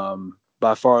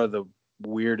 By far the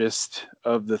weirdest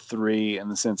of the three, in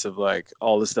the sense of like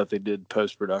all the stuff they did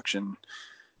post-production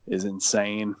is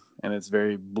insane, and it's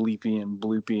very bleepy and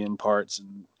bloopy in parts,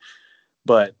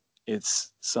 but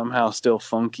it's somehow still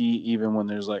funky even when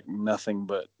there's like nothing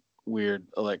but weird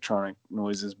electronic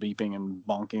noises beeping and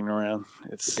bonking around.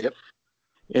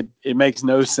 It makes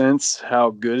no sense how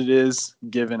good it is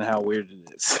given how weird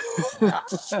it is.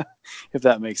 If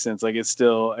that makes sense. Like, it's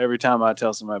still, every time I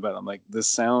tell somebody about it, I'm like, this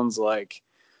sounds like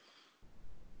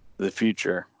the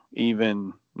future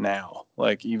even now.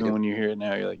 Like, even when you hear it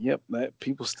now, you're like, yep, that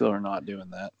people still are not doing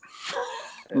that.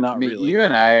 Not really. You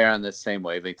and I are on the same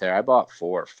wavelength there. I bought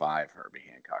 4 or 5 Herbie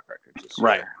Hancock records this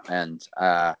year, and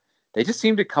they just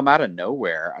seem to come out of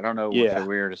nowhere. I don't know if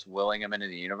we were just willing them into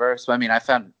the universe. But I mean, I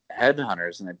found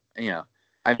Headhunters, and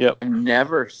I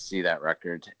never see that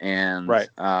record, and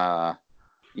I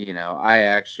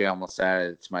actually almost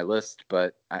added it to my list,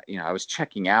 but I was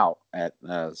checking out at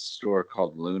a store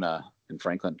called Luna in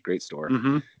Franklin, great store,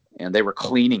 and they were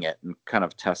cleaning it and kind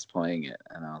of test playing it,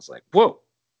 and I was like, whoa.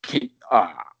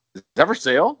 Is that for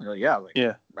sale?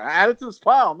 Add it to this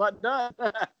pile. I'm not done.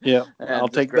 I'll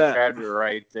take that. Grabbed it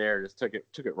right there. Just took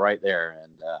it right there,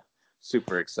 and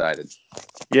super excited.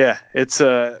 Yeah, it's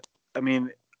I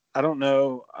mean, I don't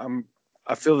know.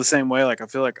 I feel the same way. Like, I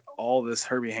feel like all this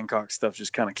Herbie Hancock stuff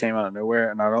just kind of came out of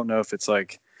nowhere, and I don't know if it's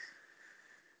like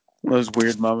those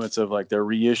weird moments of like they're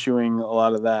reissuing a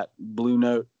lot of that Blue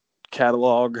Note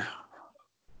catalog,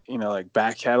 like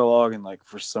back catalog, and like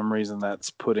for some reason that's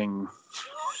putting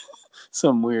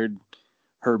some weird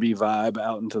Herbie vibe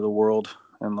out into the world,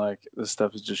 and like this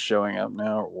stuff is just showing up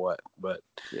now or what. But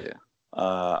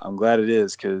I'm glad it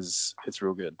is, because it's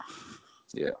real good.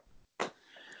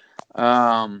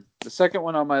 The second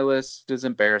one on my list is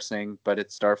embarrassing, but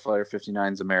it's Starflyer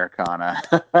 59's Americana,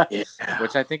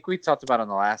 which I think we talked about on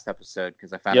the last episode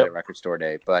because I found it at Record Store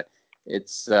Day. But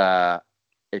it's the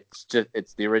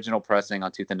original pressing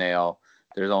on Tooth and Nail.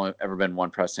 There's only ever been one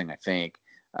pressing, I think.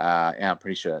 I'm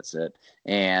pretty sure that's it.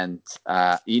 And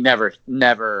you never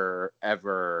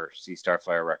ever see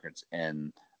Starflyer records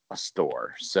in a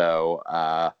store. So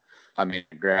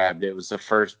grabbed it. It was the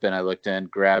first bin I looked in,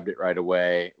 grabbed it right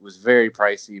away. It was very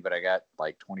pricey, but I got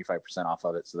like 25% off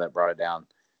of it. So that brought it down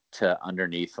to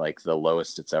underneath like the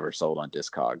lowest it's ever sold on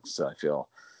Discogs. So I feel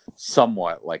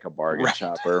somewhat like a bargain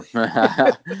shopper.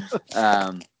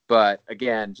 But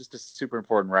again, just a super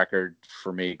important record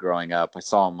for me growing up. I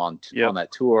saw him on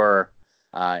that tour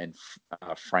in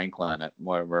Franklin at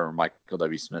whatever Michael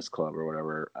W. Smith's club or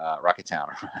whatever,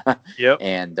 Rocketown.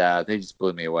 And they just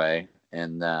blew me away.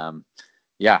 And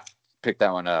picked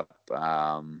that one up.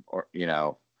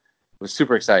 Was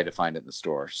super excited to find it in the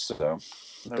store. So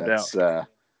that's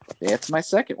my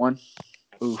second one.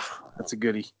 Oof, that's a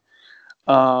goodie.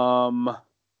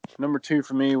 Number 2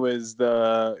 for me was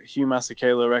the Hugh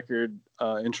Masekela record,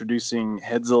 introducing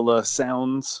Hedzilla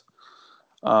Sounds.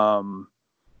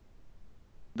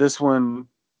 This one,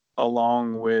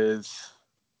 along with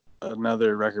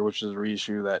another record, which is a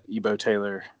reissue, that Ebo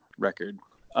Taylor record,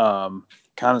 kind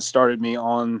of started me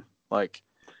on like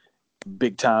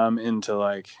big time into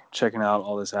like checking out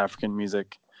all this African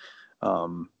music,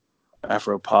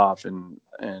 Afro pop and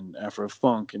Afro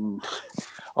funk and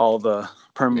all the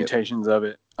permutations of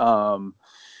it.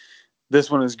 This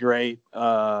one is great.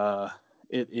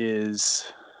 It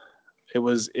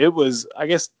was I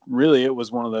guess really it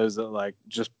was one of those that like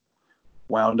just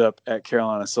wound up at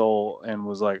Carolina Soul and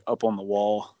was like up on the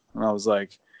wall, and I was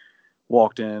like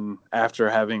walked in after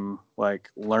having like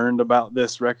learned about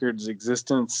this record's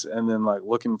existence and then like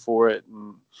looking for it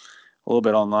and a little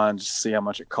bit online just to see how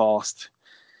much it cost,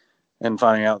 and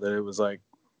finding out that it was like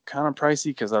kind of pricey,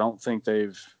 because as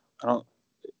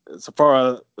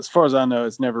far as I know,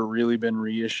 it's never really been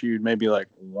reissued. Maybe like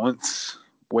once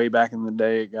way back in the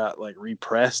day it got like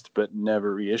repressed but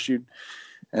never reissued.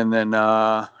 And then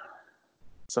so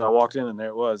I walked in and there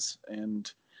it was,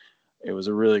 and it was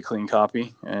a really clean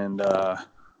copy, and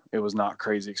it was not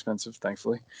crazy expensive,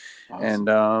 thankfully. Awesome.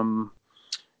 And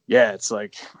it's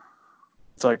like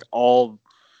all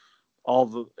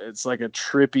the, it's like a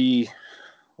trippy,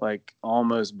 like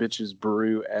almost Bitches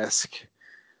Brew-esque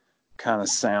kind of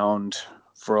sound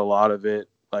for a lot of it.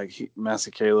 Like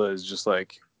Masekela is just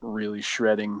like really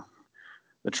shredding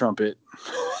the trumpet.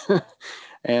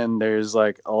 And there's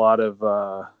like a lot of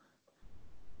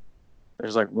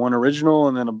there's like one original,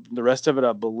 and then the rest of it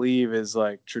I believe is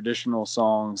like traditional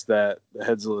songs that the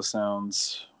Heads of the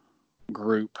Sounds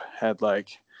group had like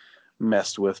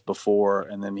messed with before,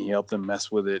 and then he helped them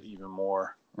mess with it even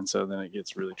more, and so then it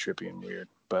gets really trippy and weird.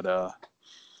 But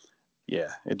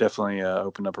yeah, it definitely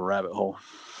opened up a rabbit hole,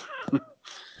 which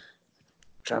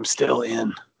I'm still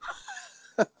in.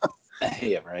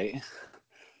 Yeah, right.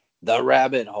 The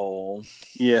rabbit hole.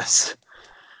 Yes,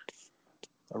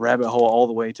 a rabbit hole all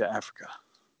the way to Africa.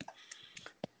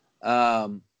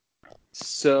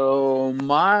 So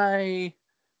my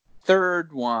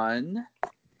third one,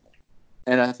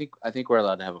 and I think we're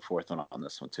allowed to have a fourth one on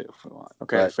this one too if we want.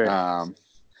 Okay, but, fair.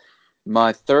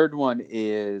 My third one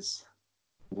is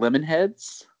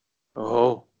Lemonheads.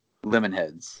 Oh,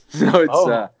 Lemonheads.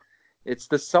 So it's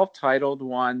the self-titled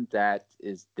one that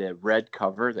is the red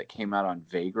cover that came out on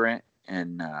Vagrant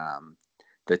in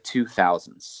the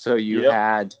 2000s. So you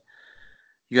had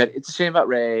It's a Shame About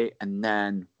Ray, and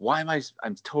then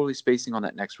I'm totally spacing on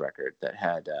that next record that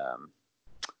had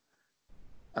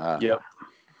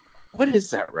what is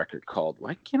that record called?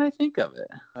 Why can't I think of it?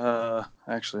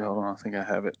 Actually, hold on, I think I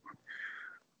have it.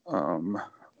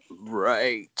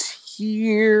 Right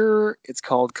here, it's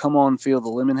called "Come On, Feel the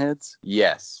Lemonheads."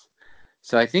 Yes.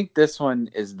 So I think this one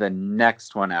is the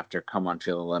next one after Come On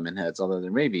Feel the Lemonheads, although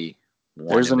there may be one.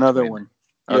 There's another one.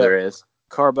 Oh, there is?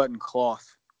 Car Button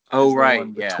Cloth. Oh, right.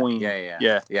 Yeah.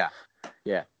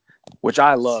 Which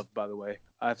I love, by the way.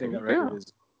 I think that record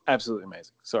is absolutely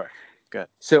amazing. Sorry. Go ahead.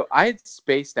 So I had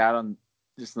spaced out on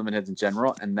just Lemonheads in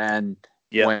general, and then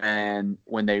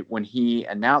when he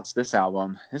announced this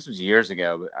album, this was years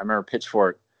ago, but I remember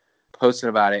Pitchfork posted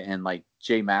about it, and like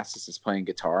Jay Mascis is playing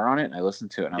guitar on it, and I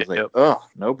listened to it, and I was like, oh,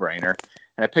 no brainer.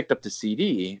 And I picked up the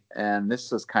CD, and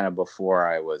this was kind of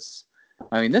before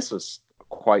this was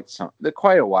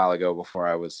quite a while ago before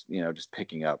I was, just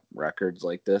picking up records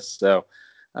like this. So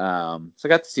I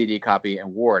got the CD copy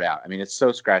and wore it out. I mean, it's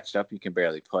so scratched up you can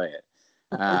barely play it.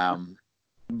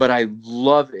 But I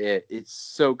love it. It's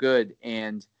so good,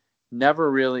 and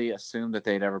never really assumed that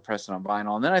they'd ever press it on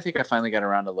vinyl. And then I think I finally got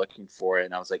around to looking for it,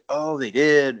 and I was like, oh, they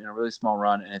did, in a really small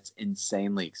run, and it's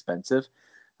insanely expensive.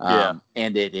 And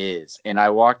it is. And I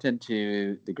walked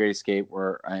into the Great Escape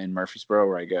in Murfreesboro,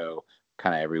 where I go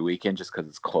kind of every weekend just because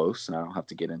it's close, and I don't have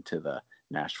to get into the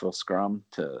Nashville scrum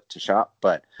to shop.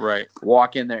 But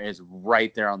walk in there is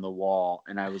right there on the wall,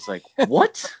 and I was like,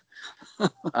 what?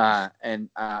 And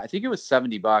I think it was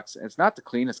 $70. It's not the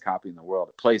cleanest copy in the world.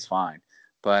 It plays fine,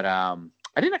 but I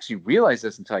didn't actually realize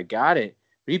this until I got it.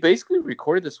 But he basically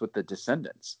recorded this with the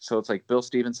Descendants, so it's like Bill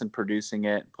Stevenson producing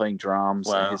it, playing drums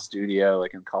in his studio,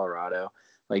 like in Colorado.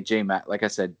 Like like I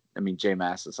said, I mean Jay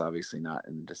Mass is obviously not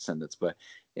in the Descendants, but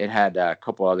it had a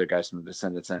couple other guys from the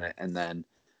Descendants in it, and then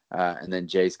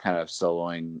Jay's kind of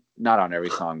soloing, not on every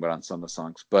song, but on some of the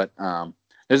songs. But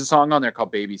there's a song on there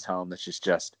called "Baby's Home" that's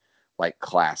just like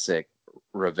classic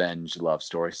revenge love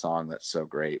story song that's so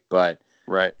great. But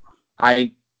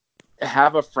I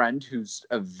have a friend who's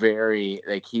a very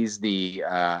he's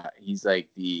like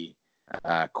the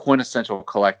quintessential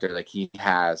collector. Like he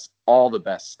has all the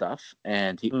best stuff,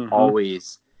 and he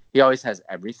always has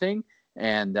everything.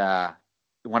 And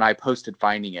when I posted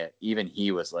finding it, even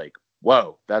he was like,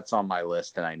 whoa, that's on my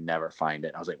list and I never find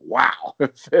it. I was like, wow,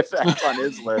 if that's on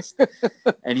his list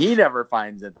and he never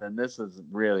finds it, then this is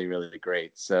really, really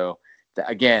great. So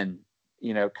again,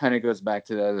 kind of goes back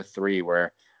to the other three,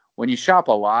 where when you shop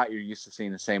a lot, you're used to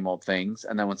seeing the same old things.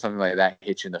 And then when something like that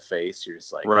hits you in the face, you're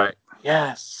just like,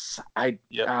 yes,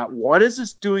 what is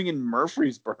this doing in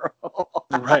Murfreesboro?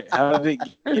 How did it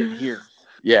get here?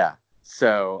 Yeah.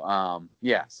 So,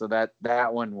 so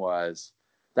that one was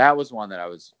one that I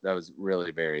was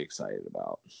really very excited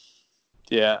about.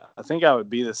 Yeah, I think I would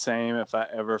be the same if I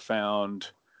ever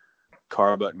found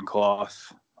Car Button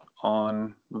Cloth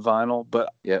on vinyl,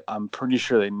 but I'm pretty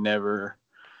sure they never,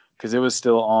 because it was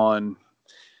still on,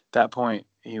 at that point,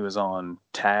 he was on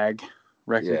Tag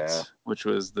Records, which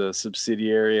was the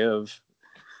subsidiary of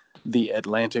the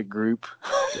Atlantic Group.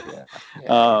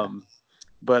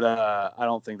 But I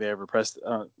don't think they ever pressed.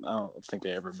 I don't think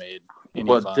they ever made any.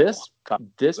 Well,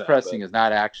 this pressing is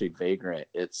not actually Vagrant.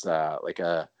 It's like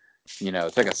a,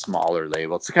 it's like a smaller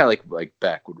label. It's kind of like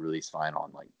Beck would release vinyl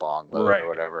on like Bonglo or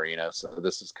whatever, So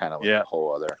this is kind of like a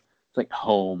whole other. It's like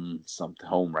Home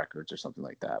Records or something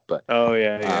like that. But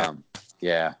very,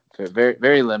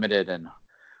 very limited and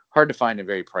hard to find and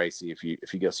very pricey if you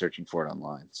go searching for it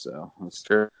online. So it's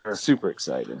super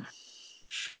exciting.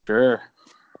 Sure.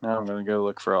 Now I'm gonna go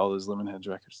look for all those Lemonheads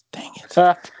records. Dang it!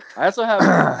 I also have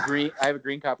a green. I have a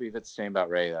green copy of It's Chained About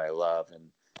Ray that I love, and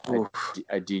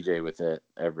I DJ with it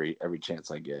every chance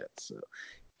I get. So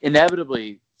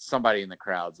inevitably, somebody in the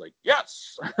crowd's like,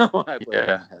 "Yes!" when I play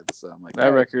Lemonheads. So I'm like, that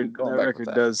record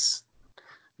does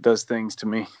things to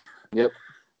me. Yep.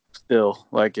 Still,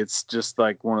 like it's just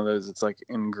like one of those. It's like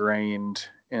ingrained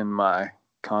in my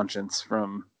conscience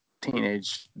from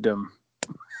teenagedom.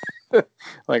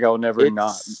 Like I'll never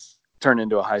not turn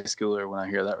into a high schooler when I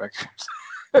hear that record.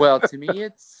 Well, to me,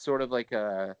 it's sort of like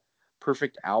a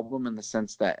perfect album in the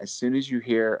sense that as soon as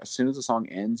the song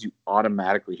ends, you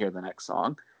automatically hear the next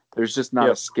song. There's just not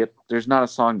a skip. There's not a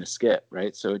song to skip,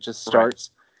 right? So it just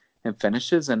starts and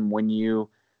finishes. And when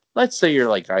let's say you're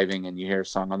like driving and you hear a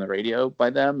song on the radio by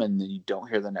them and then you don't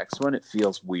hear the next one, it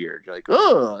feels weird. You're like,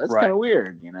 oh, that's kind of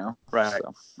weird, you know? Right.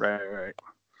 So. Right.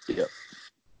 Yep.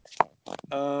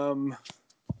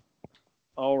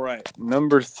 All right.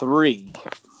 Number 3.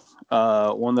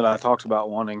 One that I talked about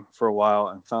wanting for a while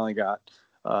and finally got.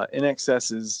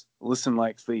 INXS's Listen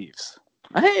Like Thieves.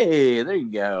 Hey, there you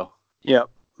go. Yep.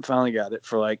 Finally got it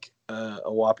for like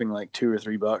a whopping like $2 or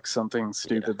 $3, something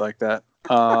stupid like that.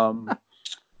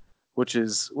 Which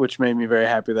made me very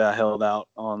happy that I held out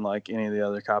on like any of the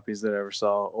other copies that I ever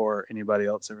saw or anybody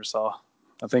else ever saw.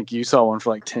 I think you saw one for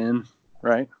like 10,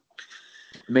 right?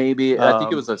 Maybe. I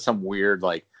think it was some weird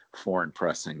like foreign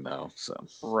pressing though. So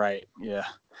right, yeah.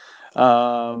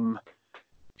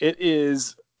 It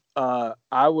is. I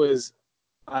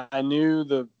knew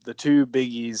the 2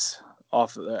 biggies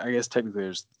off of that. I guess technically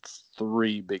there's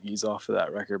 3 biggies off of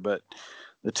that record, but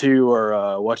the 2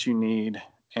 are What You Need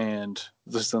and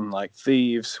Listen Like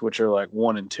Thieves, which are like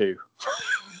 1 and 2.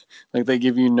 Like they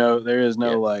give you there is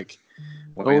no like,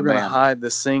 we're gonna hide the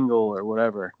single or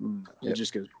whatever. It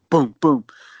just goes boom, boom.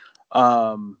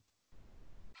 I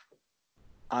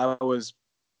was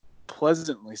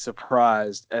pleasantly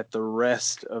surprised at the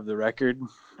rest of the record.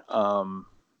 Not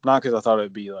because I thought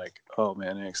it'd be like, oh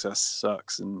man, INXS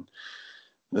sucks and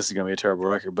this is gonna be a terrible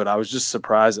record, but I was just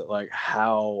surprised at like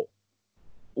how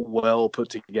well put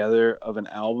together of an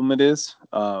album it is.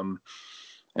 And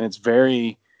it's there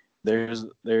is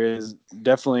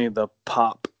definitely the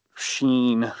pop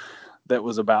sheen that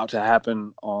was about to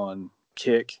happen on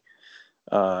Kick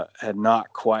had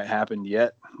not quite happened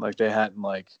yet. Like they hadn't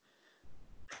like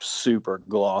super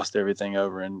glossed everything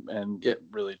over and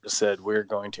really just said we're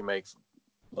going to make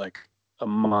like a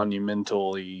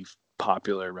monumentally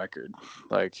popular record.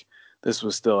 Like this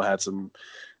was still had some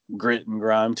grit and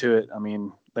grime to it. I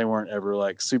mean, they weren't ever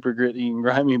like super gritty and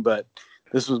grimy, but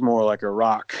this was more like a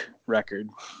rock record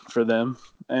for them.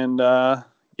 And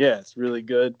it's really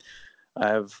good. I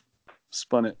have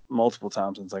spun it multiple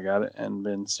times since I got it and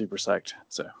been super psyched.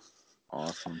 So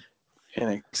awesome.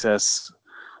 INXS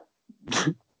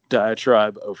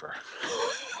diatribe over.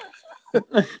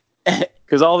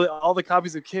 Because all the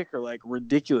copies of Kick are like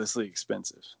ridiculously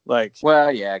expensive. Like,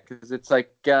 well, yeah, because it's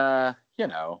like probably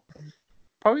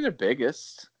their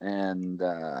biggest, and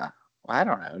I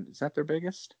don't know, is that their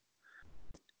biggest?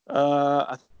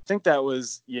 I think that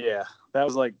was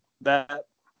like that.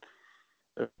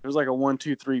 It was like a 1,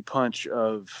 2, 3 punch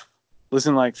of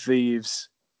Listen Like Thieves,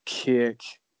 Kick,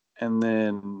 and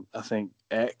then I think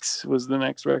X was the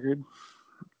next record.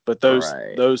 But those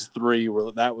 3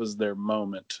 that was their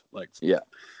moment, like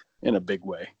in a big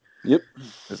way. Yep.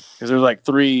 Because there's like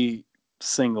 3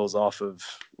 singles off of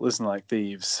Listen Like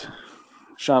Thieves.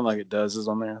 Shine Like It Does is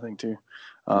on there, I think too,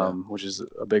 which is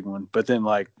a big one. But then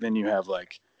you have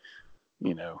like,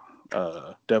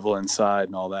 Devil Inside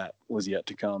and all that was yet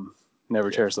to come. Never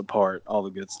Tear Us Apart, all the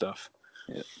good stuff.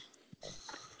 Yeah.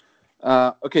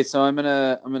 Okay, so I'm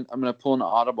gonna pull an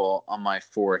audible on my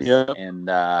 4th and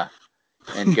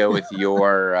go with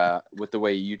your with the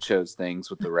way you chose things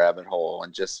with the rabbit hole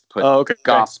and just put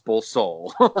Gospel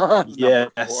Soul.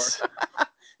 Yes.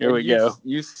 Here we go.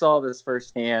 You saw this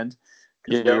firsthand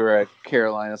because we were at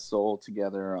Carolina Soul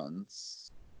together on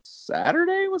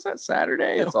Saturday. Was that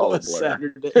Saturday? It's all a blur.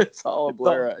 Saturday. It's all a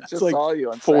blur. I just saw you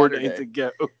on 4 Saturday. days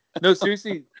ago. No,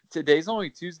 seriously, today's only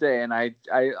Tuesday, and I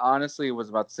honestly was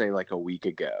about to say like a week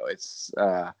ago. It's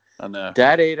I know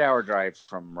that 8-hour drive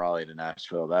from Raleigh to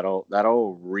Nashville.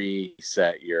 That'll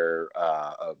reset your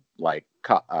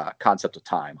concept of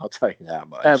time. I'll tell you that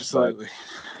much. Absolutely.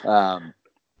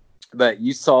 But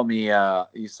you saw me go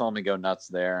nuts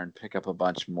there and pick up a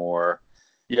bunch more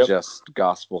just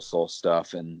gospel soul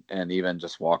stuff and even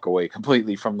just walk away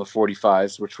completely from the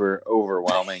 45s, which were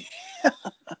overwhelming.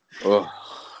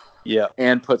 Yeah.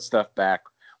 And put stuff back.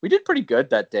 We did pretty good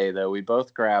that day though. We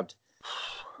both grabbed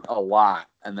a lot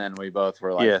and then we both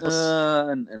were like, Yes.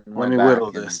 and Let went me back whittle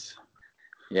and, this.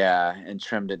 yeah, and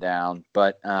trimmed it down.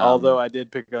 But Although I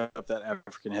did pick up that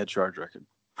African Head Charge record.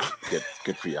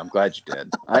 good for you. I'm glad you did.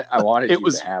 I wanted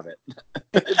you to have it.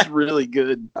 It's really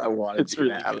good. I wanted It's you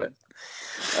really to have good.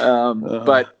 it.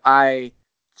 But I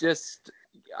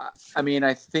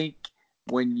think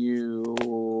when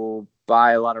you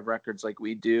buy a lot of records like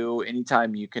we do,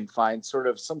 anytime you can find sort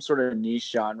of some sort of niche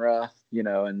genre,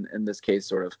 in this case,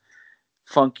 sort of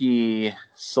funky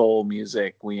soul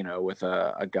music, with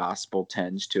a gospel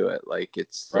tinge to it, like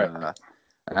it's right.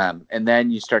 And then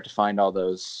you start to find all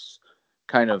those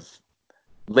kind of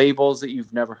labels that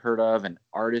you've never heard of and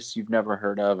artists you've never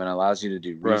heard of, and allows you to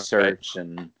do research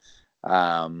and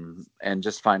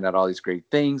just find out all these great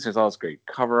things. There's all this great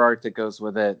cover art that goes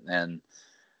with it, and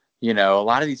a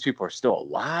lot of these people are still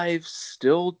alive,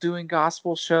 still doing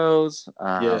gospel shows.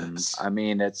 Yes. I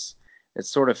mean, it's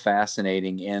sort of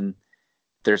fascinating. And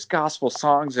there's gospel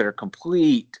songs that are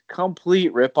complete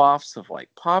ripoffs of like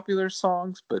popular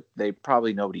songs, but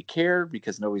nobody cared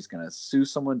because nobody's going to sue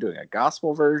someone doing a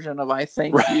gospel version of I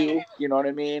Thank You. You know what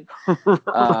I mean?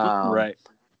 Right.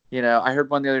 I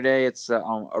heard one the other day. It's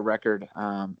on a record,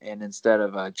 and instead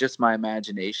of Just My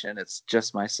Imagination, it's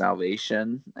Just My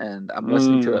Salvation. And I'm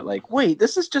listening to it like, wait,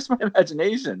 this is just my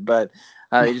imagination. But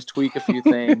they just tweak a few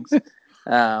things.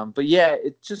 But yeah,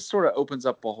 it just sort of opens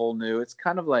up a whole new. It's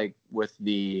kind of like with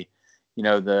the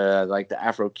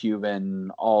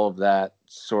Afro-Cuban, all of that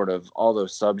sort of, all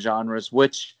those subgenres,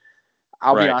 which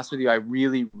I'll be honest with you, I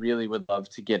really, really would love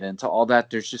to get into all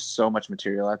that. There's just so much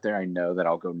material out there. I know that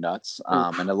I'll go nuts.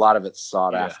 And a lot of it's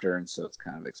sought after, and so it's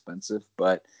kind of expensive.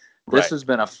 But this has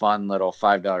been a fun little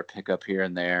 $5 pickup here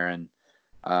and there, and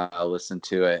I'll listen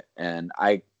to it. And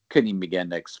I couldn't even begin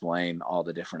to explain all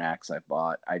the different acts I've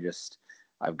bought.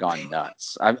 I've gone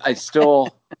nuts. I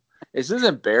still, this is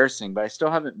embarrassing, but I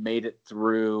still haven't made it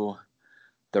through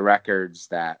the records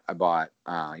that I bought,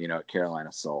 at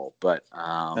Carolina Soul. But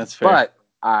that's fair.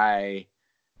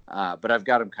 But I've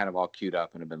got them kind of all queued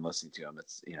up and have been listening to them.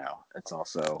 It's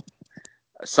also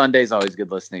Sunday's always a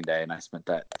good listening day, and I spent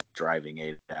that driving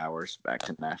 8 hours back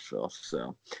to Nashville.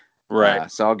 So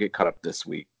so I'll get caught up this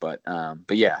week. But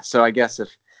yeah. So I guess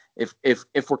if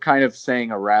we're kind of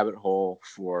saying a rabbit hole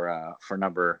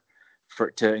to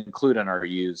include in our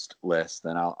used list,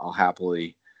 then I'll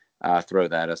happily throw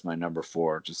that as my number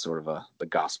 4, just sort of the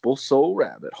gospel soul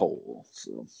rabbit hole.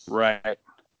 So. Right.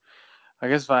 I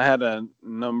guess if I had a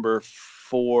number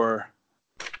 4,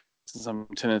 since I'm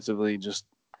tentatively just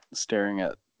staring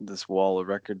at this wall of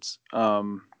records,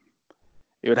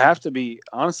 it would have to be,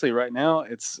 honestly, right now,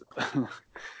 it's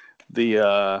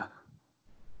the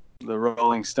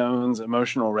Rolling Stones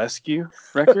Emotional Rescue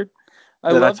record. I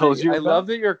love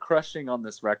that you're crushing on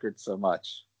this record so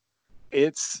much.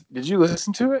 Did you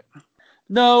listen to it?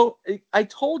 No, I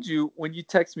told you when you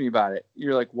text me about it.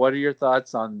 You're like, what are your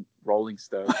thoughts on Rolling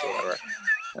Stones or whatever?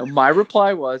 And my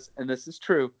reply was, and this is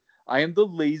true, I am the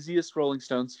laziest Rolling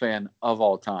Stones fan of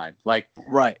all time. Like,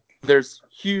 there's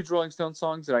huge Rolling Stones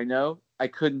songs that I know. I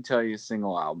couldn't tell you a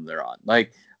single album they're on.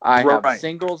 Like, I have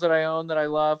singles that I own that I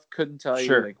love. Couldn't tell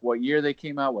you like what year they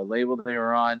came out, what label they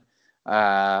were on.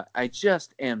 I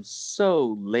just am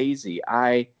so lazy.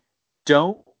 I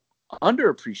don't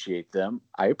underappreciate them.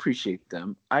 I appreciate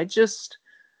them. I'm just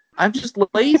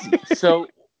lazy. So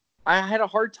I had a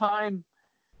hard time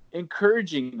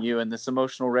encouraging you in this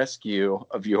emotional rescue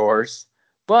of yours,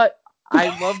 but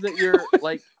I love that you're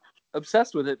like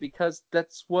obsessed with it, because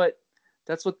that's what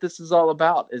this is all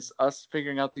about, is us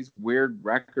figuring out these weird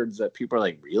records that people are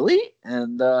like, really?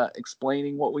 And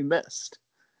explaining what we missed.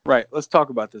 Right. Let's talk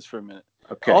about this for a minute.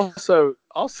 Okay. Also,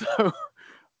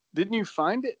 didn't you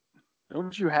find it?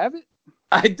 Don't you have it?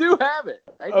 I do have it.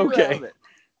 Have it.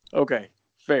 Okay.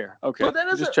 Fair. Okay. But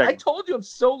I told you I'm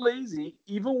so lazy.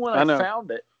 Even when I found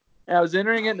it and I was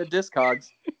entering it into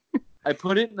Discogs, I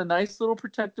put it in a nice little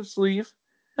protective sleeve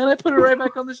and I put it right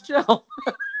back on this shelf.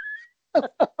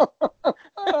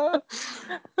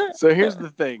 So here's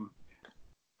the thing.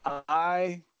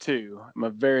 I, too, am a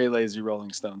very lazy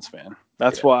Rolling Stones fan.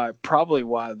 That's probably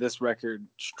why this record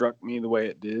struck me the way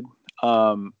it did.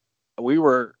 We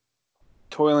were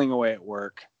toiling away at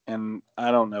work, and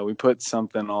I don't know, we put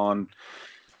something on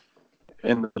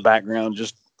in the background,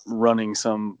 just running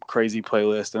some crazy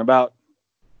playlist. And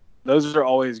those are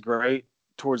always great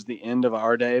towards the end of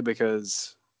our day,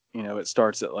 because, it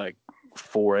starts at like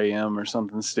 4 a.m. or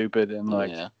something stupid. And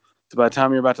so by the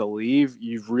time you're about to leave,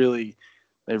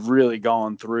 they've really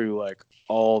gone through like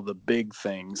all the big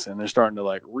things, and they're starting to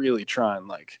like really try and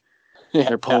like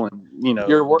They're pulling, the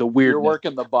you're weirdness.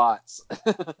 working the bots.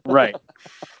 Right.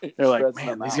 They're like, Stressing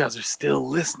man, them these out. guys are still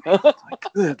listening. Like,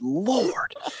 good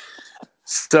Lord.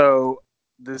 So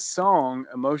this song,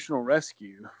 Emotional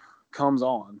Rescue, comes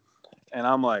on, and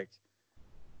I'm like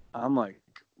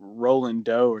rolling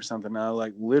dough or something. And I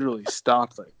like literally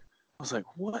stopped. Like, I was like,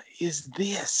 what is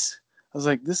this? I was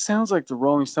like, this sounds like the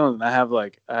Rolling Stones. And I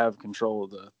have control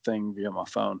of the thing via my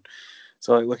phone.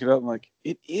 So I look it up. I'm like,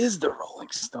 it is the Rolling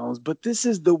Stones, but this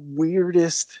is the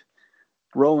weirdest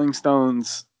Rolling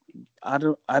Stones. I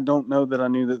don't know that I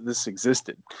knew that this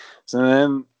existed. So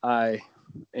then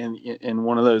in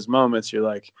one of those moments, you're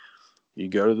like, you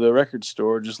go to the record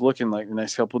store just looking like the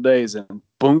next couple of days, and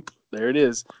boom, there it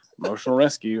is, Emotional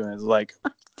Rescue, and it's like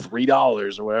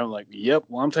 $3 or whatever. I'm like, yep,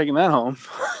 well, I'm taking that home.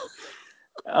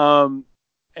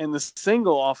 And the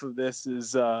single off of this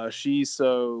is She's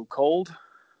So Cold.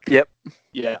 Yep.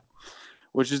 Yeah,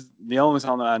 which is the only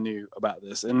song that I knew about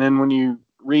this. And then when you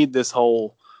read this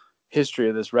whole history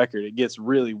of this record, it gets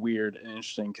really weird and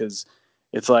interesting because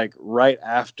it's like right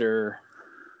after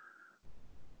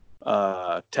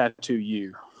Tattoo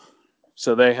You.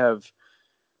 So they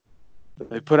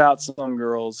put out Some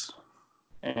Girls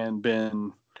and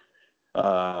been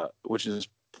which is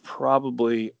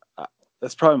probably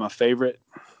that's probably my favorite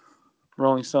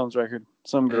Rolling Stones record.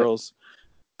 Some Girls,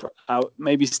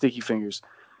 maybe Sticky Fingers.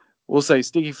 We'll say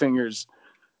Sticky Fingers,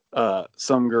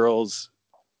 Some Girls,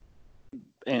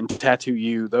 and Tattoo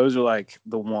You. Those are like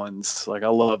the ones. Like, I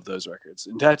love those records.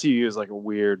 And Tattoo You is like a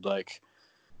weird like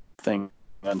thing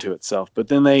unto itself. But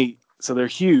then they're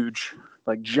huge,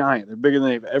 like giant. They're bigger than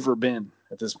they've ever been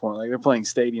at this point. Like, they're playing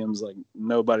stadiums like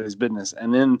nobody's business.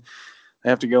 And then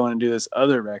they have to go in and do this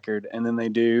other record, and then they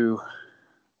do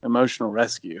Emotional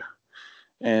Rescue,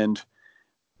 and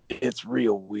it's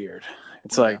real weird.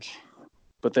 It's like,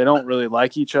 but they don't really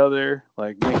like each other.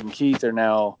 Like, Mick and Keith are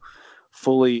now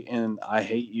fully in I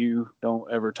Hate You,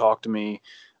 Don't Ever Talk to Me.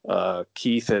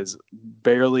 Keith has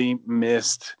barely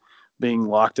missed being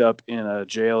locked up in a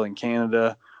jail in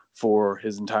Canada for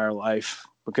his entire life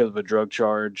because of a drug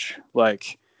charge.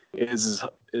 Like, is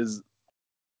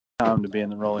time to be in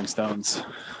the Rolling Stones.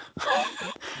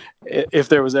 If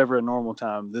there was ever a normal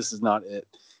time, this is not it.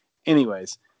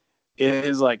 Anyways, it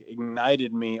has like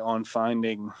ignited me on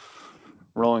finding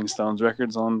Rolling Stones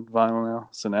records on vinyl now.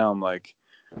 So now I'm like,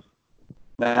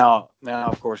 now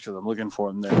of course, because I'm looking for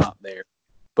them, they're not there.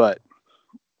 But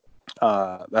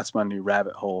that's my new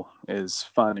rabbit hole, is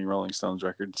finding Rolling Stones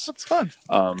records. That's fun.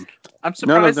 I'm surprised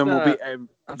none of them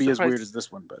will be as weird as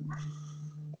this one, but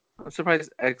I'm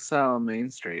surprised Exile on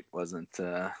Main Street wasn't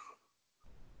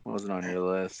on your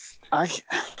list. I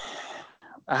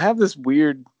have this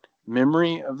weird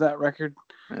memory of that record.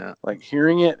 Yeah. Like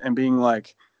hearing it and being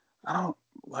like, I don't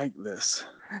like this.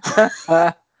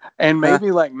 And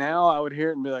maybe like now I would hear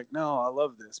it and be like, no, I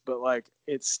love this. But like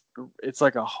it's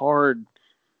like a hard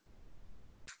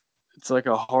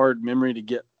memory to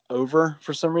get over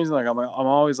for some reason. Like I'm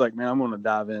always like, man, I'm gonna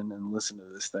dive in and listen to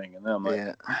this thing. And then I'm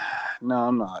like, no,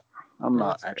 I'm not. I'm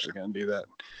not actually gonna do that.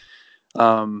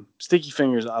 Sticky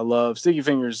Fingers, I love. Sticky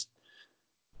Fingers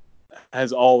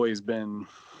has always been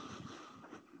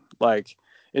like,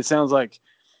 it sounds like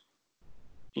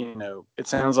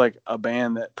a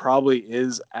band that probably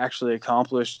is actually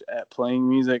accomplished at playing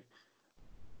music,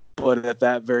 but at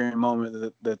that very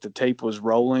moment that the tape was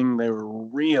rolling, they were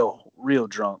real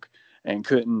drunk and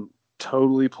couldn't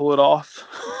totally pull it off.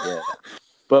 Yeah.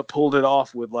 But pulled it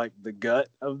off with like the gut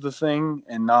of the thing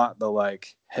and not the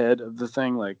like head of the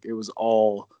thing. Like, it was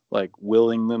all like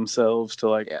willing themselves to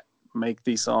like make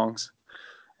these songs.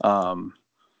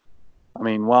 I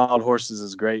mean, Wild Horses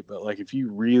is great, but like if you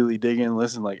really dig in and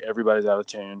listen, like everybody's out of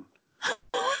tune.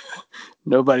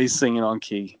 Nobody's singing on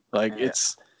key. Like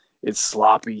it's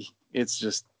sloppy. It's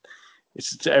just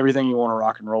everything you want a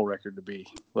rock and roll record to be.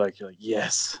 Like, you're like,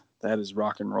 yes, that is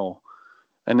rock and roll.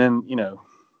 And then,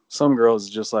 Some Girls is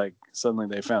just like suddenly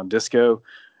they found disco,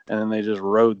 and then they just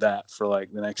rode that for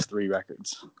like the next 3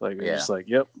 records. Like, they're just like,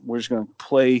 yep, we're just going to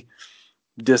play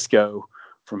disco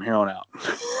from here on out.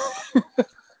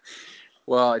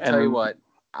 Well, I tell you what,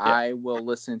 I will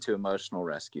listen to Emotional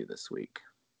Rescue this week.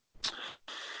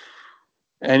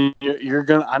 And you're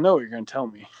gonna, I know what you're gonna tell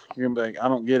me. You're gonna be like, I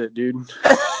don't get it, dude.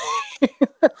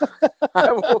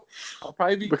 I'll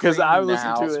probably be because I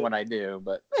listen to it when I do,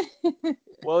 but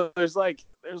well, there's like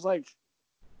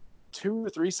 2 or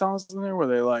 3 songs in there where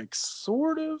they like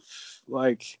sort of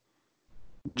like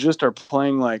just are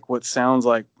playing like what sounds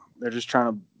like they're just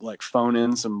trying to like phone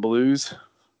in some blues.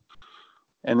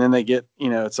 And then they get,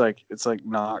 it's like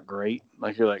not great.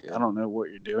 Like, you're like, I don't know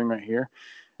what you're doing right here.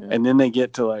 Yeah. And then they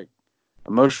get to like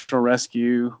Emotional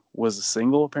Rescue was a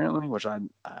single apparently, which I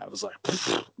was like,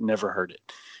 never heard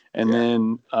it. And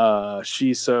then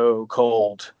She's So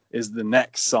Cold is the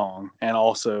next song and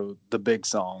also the big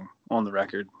song on the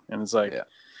record. And it's like,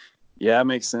 yeah, it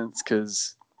makes sense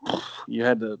because you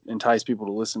had to entice people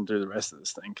to listen through the rest of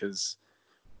this thing because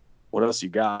what else you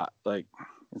got? Like,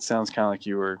 it sounds kind of like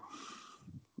you were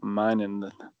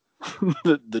mining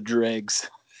the dregs.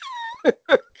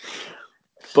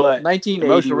 But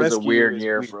 1980 was a weird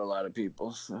year for a lot of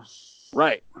people. So.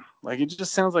 Right. Like, it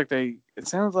just sounds like it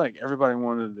sounds like everybody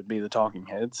wanted to be the Talking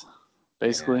Heads,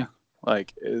 basically. Yeah.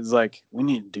 Like, it's like, we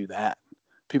need to do that.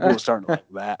 People are starting to like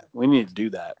that. We need to do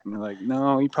that. And you're like,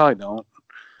 no, you probably don't.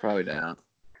 Probably don't.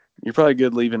 You're probably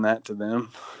good leaving that to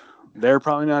them. They're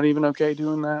probably not even okay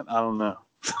doing that. I don't know.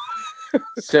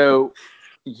 So,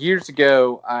 years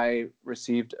ago, I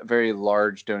received a very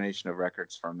large donation of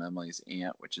records from Emily's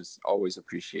aunt, which is always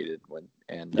appreciated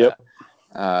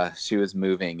she was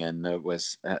moving and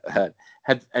was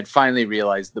had finally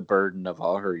realized the burden of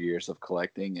all her years of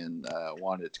collecting and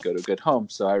wanted to go to a good home.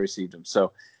 So I received them.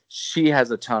 So she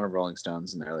has a ton of Rolling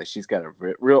Stones in there. Like, she's got a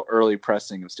real early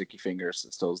pressing of Sticky Fingers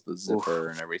that still has the zipper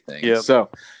and everything. Yep.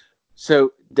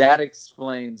 So that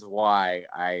explains why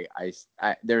I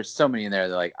there's so many in there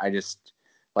that like I just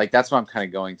like that's what I'm kind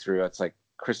of going through. It's like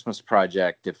Christmas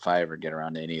project if I ever get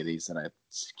around to any of these, and I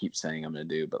keep saying I'm going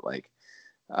to do, but like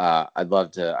I'd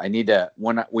love to. I need to.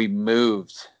 When we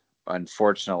moved,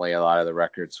 unfortunately, a lot of the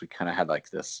records we kind of had like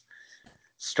this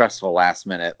stressful last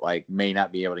minute, like may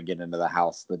not be able to get into the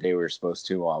house the day we were supposed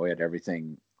to while we had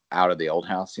everything out of the old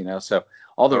house, you know. So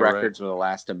all the records were the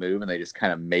last to move, and they just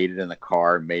kind of made it in the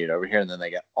car and made it over here, and then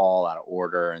they got all out of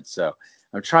order. And so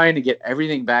I'm trying to get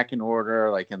everything back in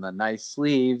order, like in the nice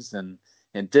sleeves and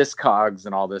Discogs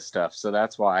and all this stuff. So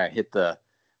that's why I hit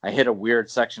a weird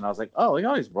section. I was like, oh, look at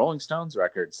all these Rolling Stones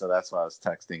records. So that's why I was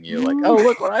texting you, like, oh,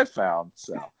 look what I found.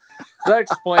 So that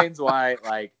explains why,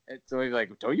 like, it's always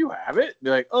like, don't you have it?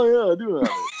 Be like, oh, yeah, I do have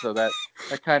it. So that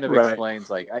kind of explains,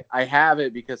 like, I have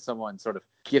it because someone sort of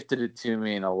gifted it to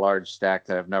me in a large stack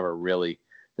that I've never really,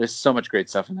 there's so much great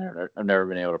stuff in there. I've never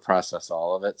been able to process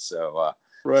all of it. So,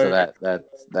 so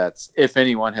that's if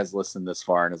anyone has listened this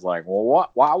far and is like,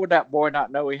 well, why would that boy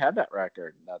not know he had that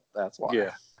record? That's why.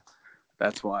 Yeah.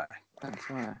 That's why.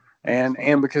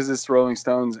 And because it's Rolling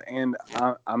Stones, and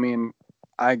I mean,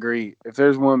 I agree. If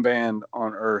there's one band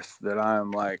on earth that I'm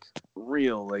like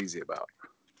real lazy about,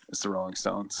 it's the Rolling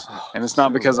Stones. And it's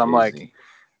not because I'm like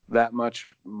that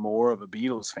much more of a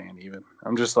Beatles fan even.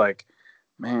 I'm just like,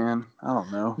 man, I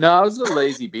don't know. No, I was a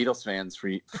lazy Beatles fan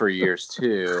for years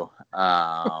too.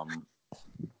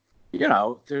 You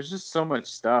know, there's just so much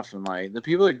stuff, and like the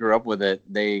people that grew up with it,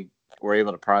 they were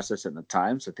able to process it in the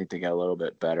time, so I think they got a little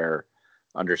bit better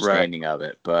understanding of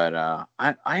it. But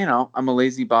I you know, I'm a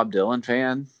lazy Bob Dylan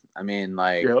fan. I mean,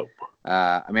 like,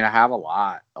 I mean, I have a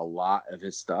lot of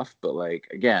his stuff, but like,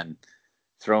 again,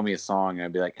 throw me a song and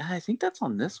I'd be like, I think that's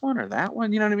on this one or that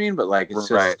one. You know what I mean? But like, it's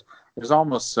just there's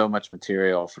almost so much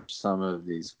material for some of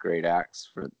these great acts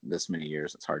for this many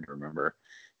years. It's hard to remember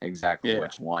exactly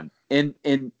which one. And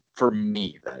for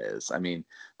me, that is. I mean,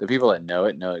 the people that know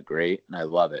it great, and I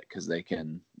love it because they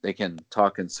can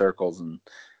talk in circles and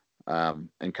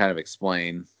kind of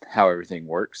explain how everything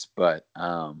works. But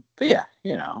yeah,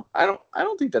 you know, I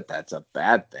don't think that that's a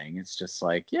bad thing. It's just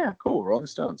like, yeah, cool, Rolling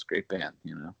Stones, great band,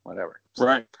 you know, whatever. So.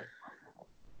 Right.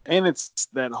 And it's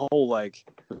that whole like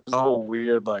the whole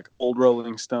weird like old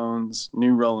Rolling Stones,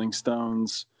 new Rolling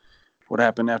Stones. What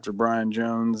happened after Brian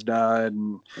Jones died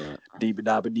and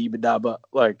deeba-dabba,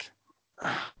 like,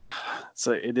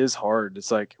 so it is hard.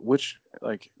 It's like,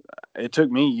 it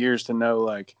took me years to know,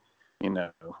 like, you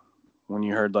know, when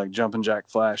you heard like Jumpin' Jack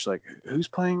Flash, like, who's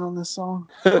playing on this song?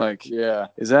 Like,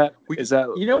 is that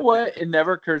you know what? It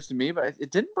never occurs to me, but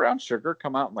it didn't Brown Sugar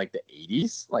come out in like the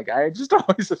 80s? Like, I just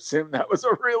always assumed that was a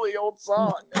really old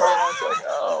song. And then I was like,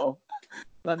 oh,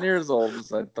 not near as old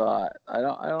as I thought. I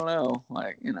don't know.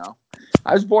 Like, you know,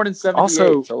 I was born in 78.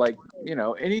 Also, so like, you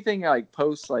know, anything like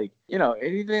post, like, you know,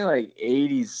 anything like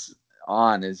 80s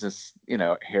on is just, you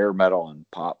know, hair metal and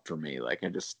pop for me. Like,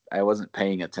 I wasn't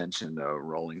paying attention to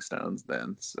Rolling Stones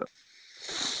then. So,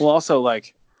 well, also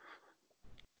like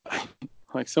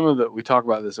some of we talk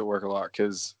about this at work a lot,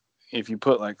 because if you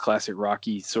put like classic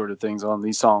Rocky sort of things on,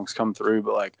 these songs come through.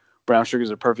 But like Brown Sugar is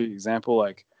a perfect example.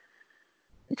 Like,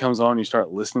 it comes on, you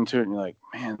start listening to it, and you're like,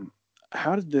 man,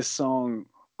 how did this song?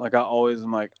 Like, I always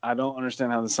am like, I don't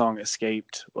understand how the song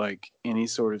escaped like any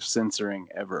sort of censoring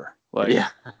ever. Like,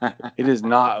 it is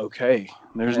not okay.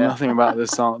 There's nothing about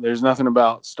this song. There's nothing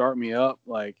about Start Me Up.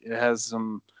 Like, it has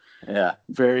some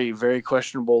very, very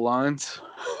questionable lines.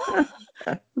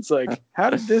 It's like, how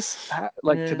did this,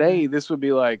 like today, this would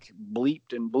be like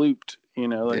bleeped and blooped, you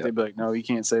know, like they'd be like, no, you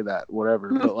can't say that, whatever.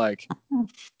 But like,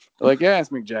 yeah, it's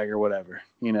Mick Jagger, whatever,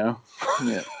 you know?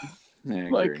 Yeah. I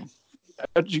Like, agree.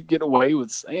 how'd you get away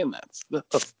with saying that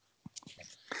stuff?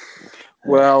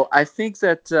 Well, I think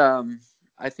that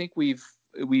I think we've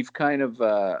kind of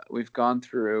we've gone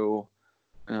through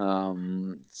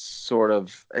sort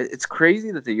of, it's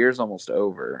crazy that the year's almost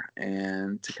over,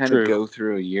 and to kind of True. go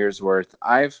through a year's worth.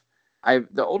 I've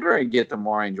the older I get, the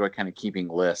more I enjoy kind of keeping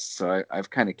lists. So I've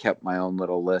kind of kept my own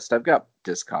little list. I've got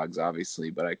Discogs obviously,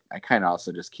 but I kind of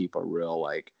also just keep a real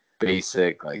like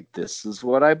basic, like this is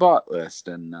what I bought list.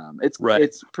 And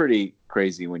it's pretty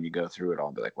crazy when you go through it all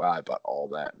and be like, wow, I bought all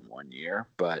that in 1 year.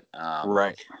 But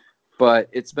Right. but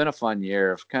it's been a fun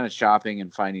year of kind of shopping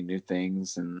and finding new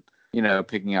things, and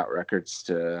picking out records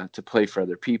to play for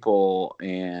other people,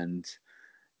 and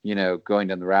going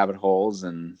down the rabbit holes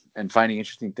and finding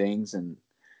interesting things, and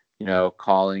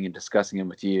calling and discussing them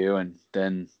with you. And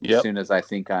then as soon as I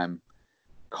think I'm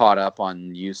caught up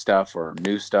on used stuff or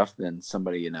new stuff, then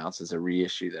somebody announces a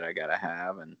reissue that I gotta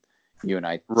have, and you and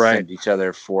I send each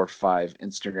other 4 or 5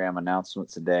 Instagram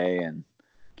announcements a day, and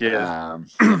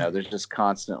there's just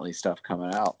constantly stuff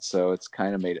coming out, so it's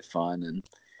kind of made it fun and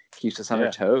keeps us on our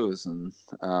toes. And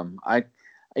I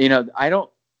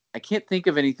can't think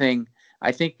of anything.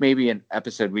 I think maybe an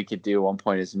episode we could do at one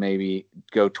point is maybe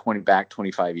go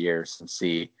 25 years and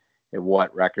see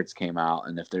what records came out,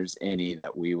 and if there's any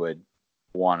that we would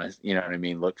want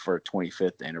to, look for a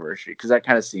 25th anniversary, because that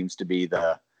kind of seems to be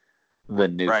the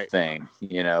new thing,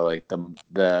 like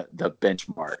the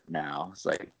benchmark now. It's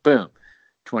like, boom,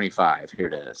 25, here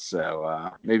it is.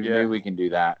 So maybe we can do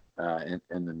that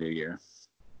in the new year.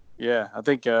 Yeah, I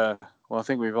think I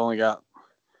think we've only got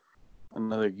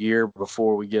another year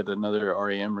before we get another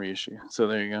REM reissue. So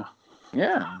there you go.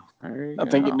 Yeah, I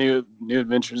think New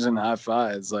Adventures in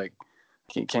Hi-Fi is like,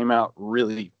 it came out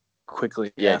really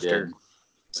quickly after. It did.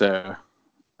 So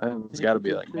it's got to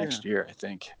be like next year, I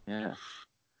think. Yeah.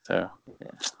 So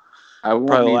I won't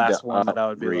probably need the last one that I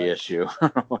would be reissue.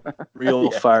 Like,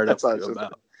 real fired up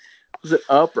about. Was it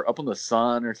Up or Up on the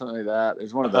Sun or something like that?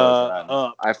 There's one of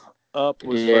those. Up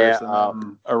was first,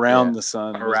 and Around the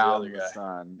Sun was Around the other the guy.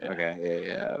 Sun. Yeah.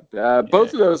 Okay, yeah.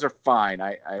 Both of those are fine.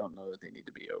 I don't know that they need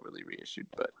to be overly reissued,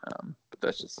 but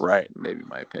that's just maybe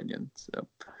my opinion. So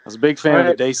I was a big fan of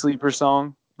the Day Sleeper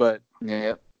song, but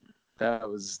that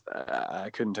was I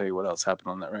couldn't tell you what else happened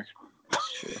on that record.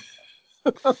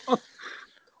 Sure.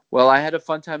 Well, I had a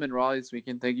fun time in Raleigh this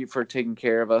weekend. Thank you for taking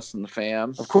care of us and the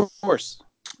fam. Of course.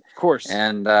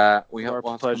 And we'll have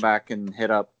to come back and hit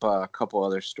up a couple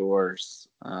other stores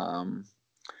when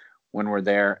we're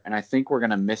there. And I think we're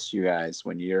going to miss you guys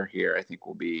when you're here. I think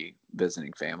we'll be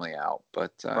visiting family out.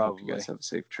 But I hope you guys have a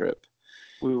safe trip.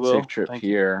 We will. Safe trip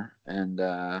here. And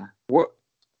where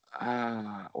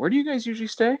do you guys usually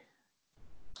stay?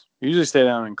 We usually stay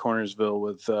down in Cornersville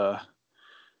with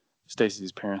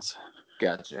Stacy's parents.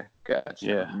 Gotcha.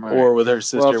 Yeah, or with her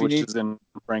sister, which is in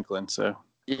Franklin. So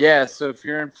yeah, so if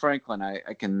you're in Franklin, I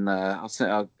can I'll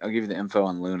give you the info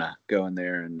on Luna. Go in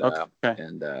there and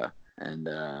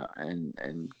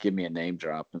and give me a name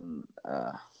drop, and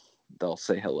they'll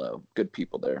say hello. Good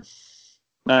people there.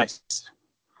 Nice.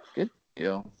 Good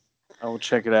deal. I will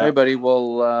check it out. Hey, buddy.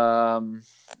 Well,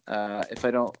 if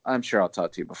I don't, I'm sure I'll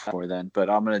talk to you before then.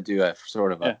 But I'm gonna do a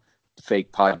sort of a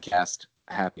fake podcast.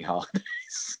 Happy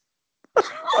holidays.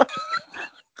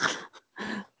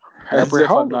 As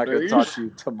if I'm not going to talk to you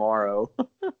tomorrow.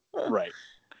 Right.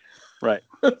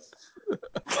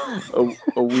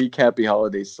 A week happy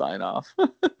holidays sign off.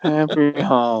 Happy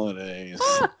holidays.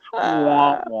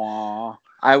 Wah, wah.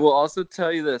 I will also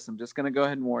tell you this. I'm just going to go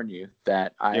ahead and warn you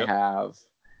that I have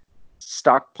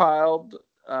stockpiled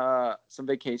some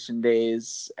vacation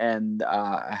days, and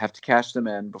I have to cash them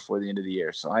in before the end of the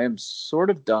year. So I am sort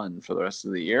of done for the rest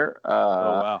of the year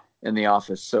in the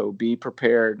office. So be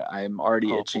prepared. I'm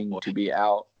already itching to be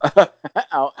out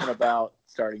and about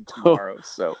starting tomorrow.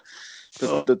 So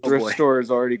the thrift store is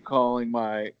already calling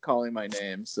my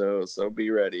name. So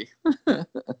be ready.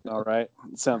 All right.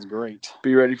 It sounds great.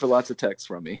 Be ready for lots of texts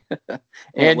from me.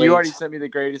 And you already sent me the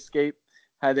Great Escape.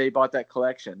 How they bought that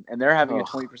collection, and they're having a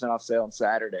 20% off sale on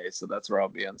Saturday, so that's where I'll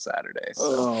be on Saturday. So.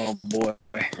 Oh boy,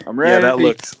 I'm ready. Yeah, that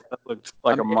looked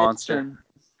like a monster. Itching.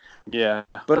 Yeah,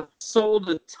 but I sold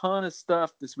a ton of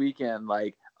stuff this weekend,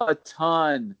 like a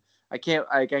ton. I can't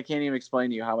even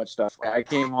explain to you how much stuff. I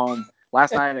came home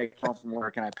last night. I came home from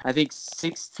work, and I think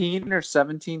 16 or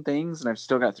 17 things, and I've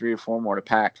still got 3 or 4 more to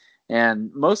pack.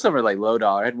 And most of them are like low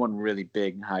dollar. I had one really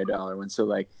big high dollar one, so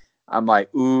like I'm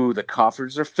like, ooh, the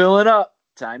coffers are filling up.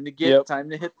 time to Yep.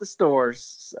 hit the stores.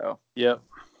 So Yep.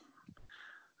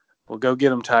 Well, go get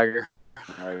them, Tiger.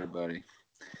 all right, buddy.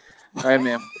 All right,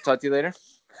 man. Talk to you later.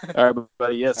 All right,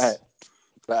 buddy. Yes. All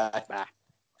right. Bye. Bye.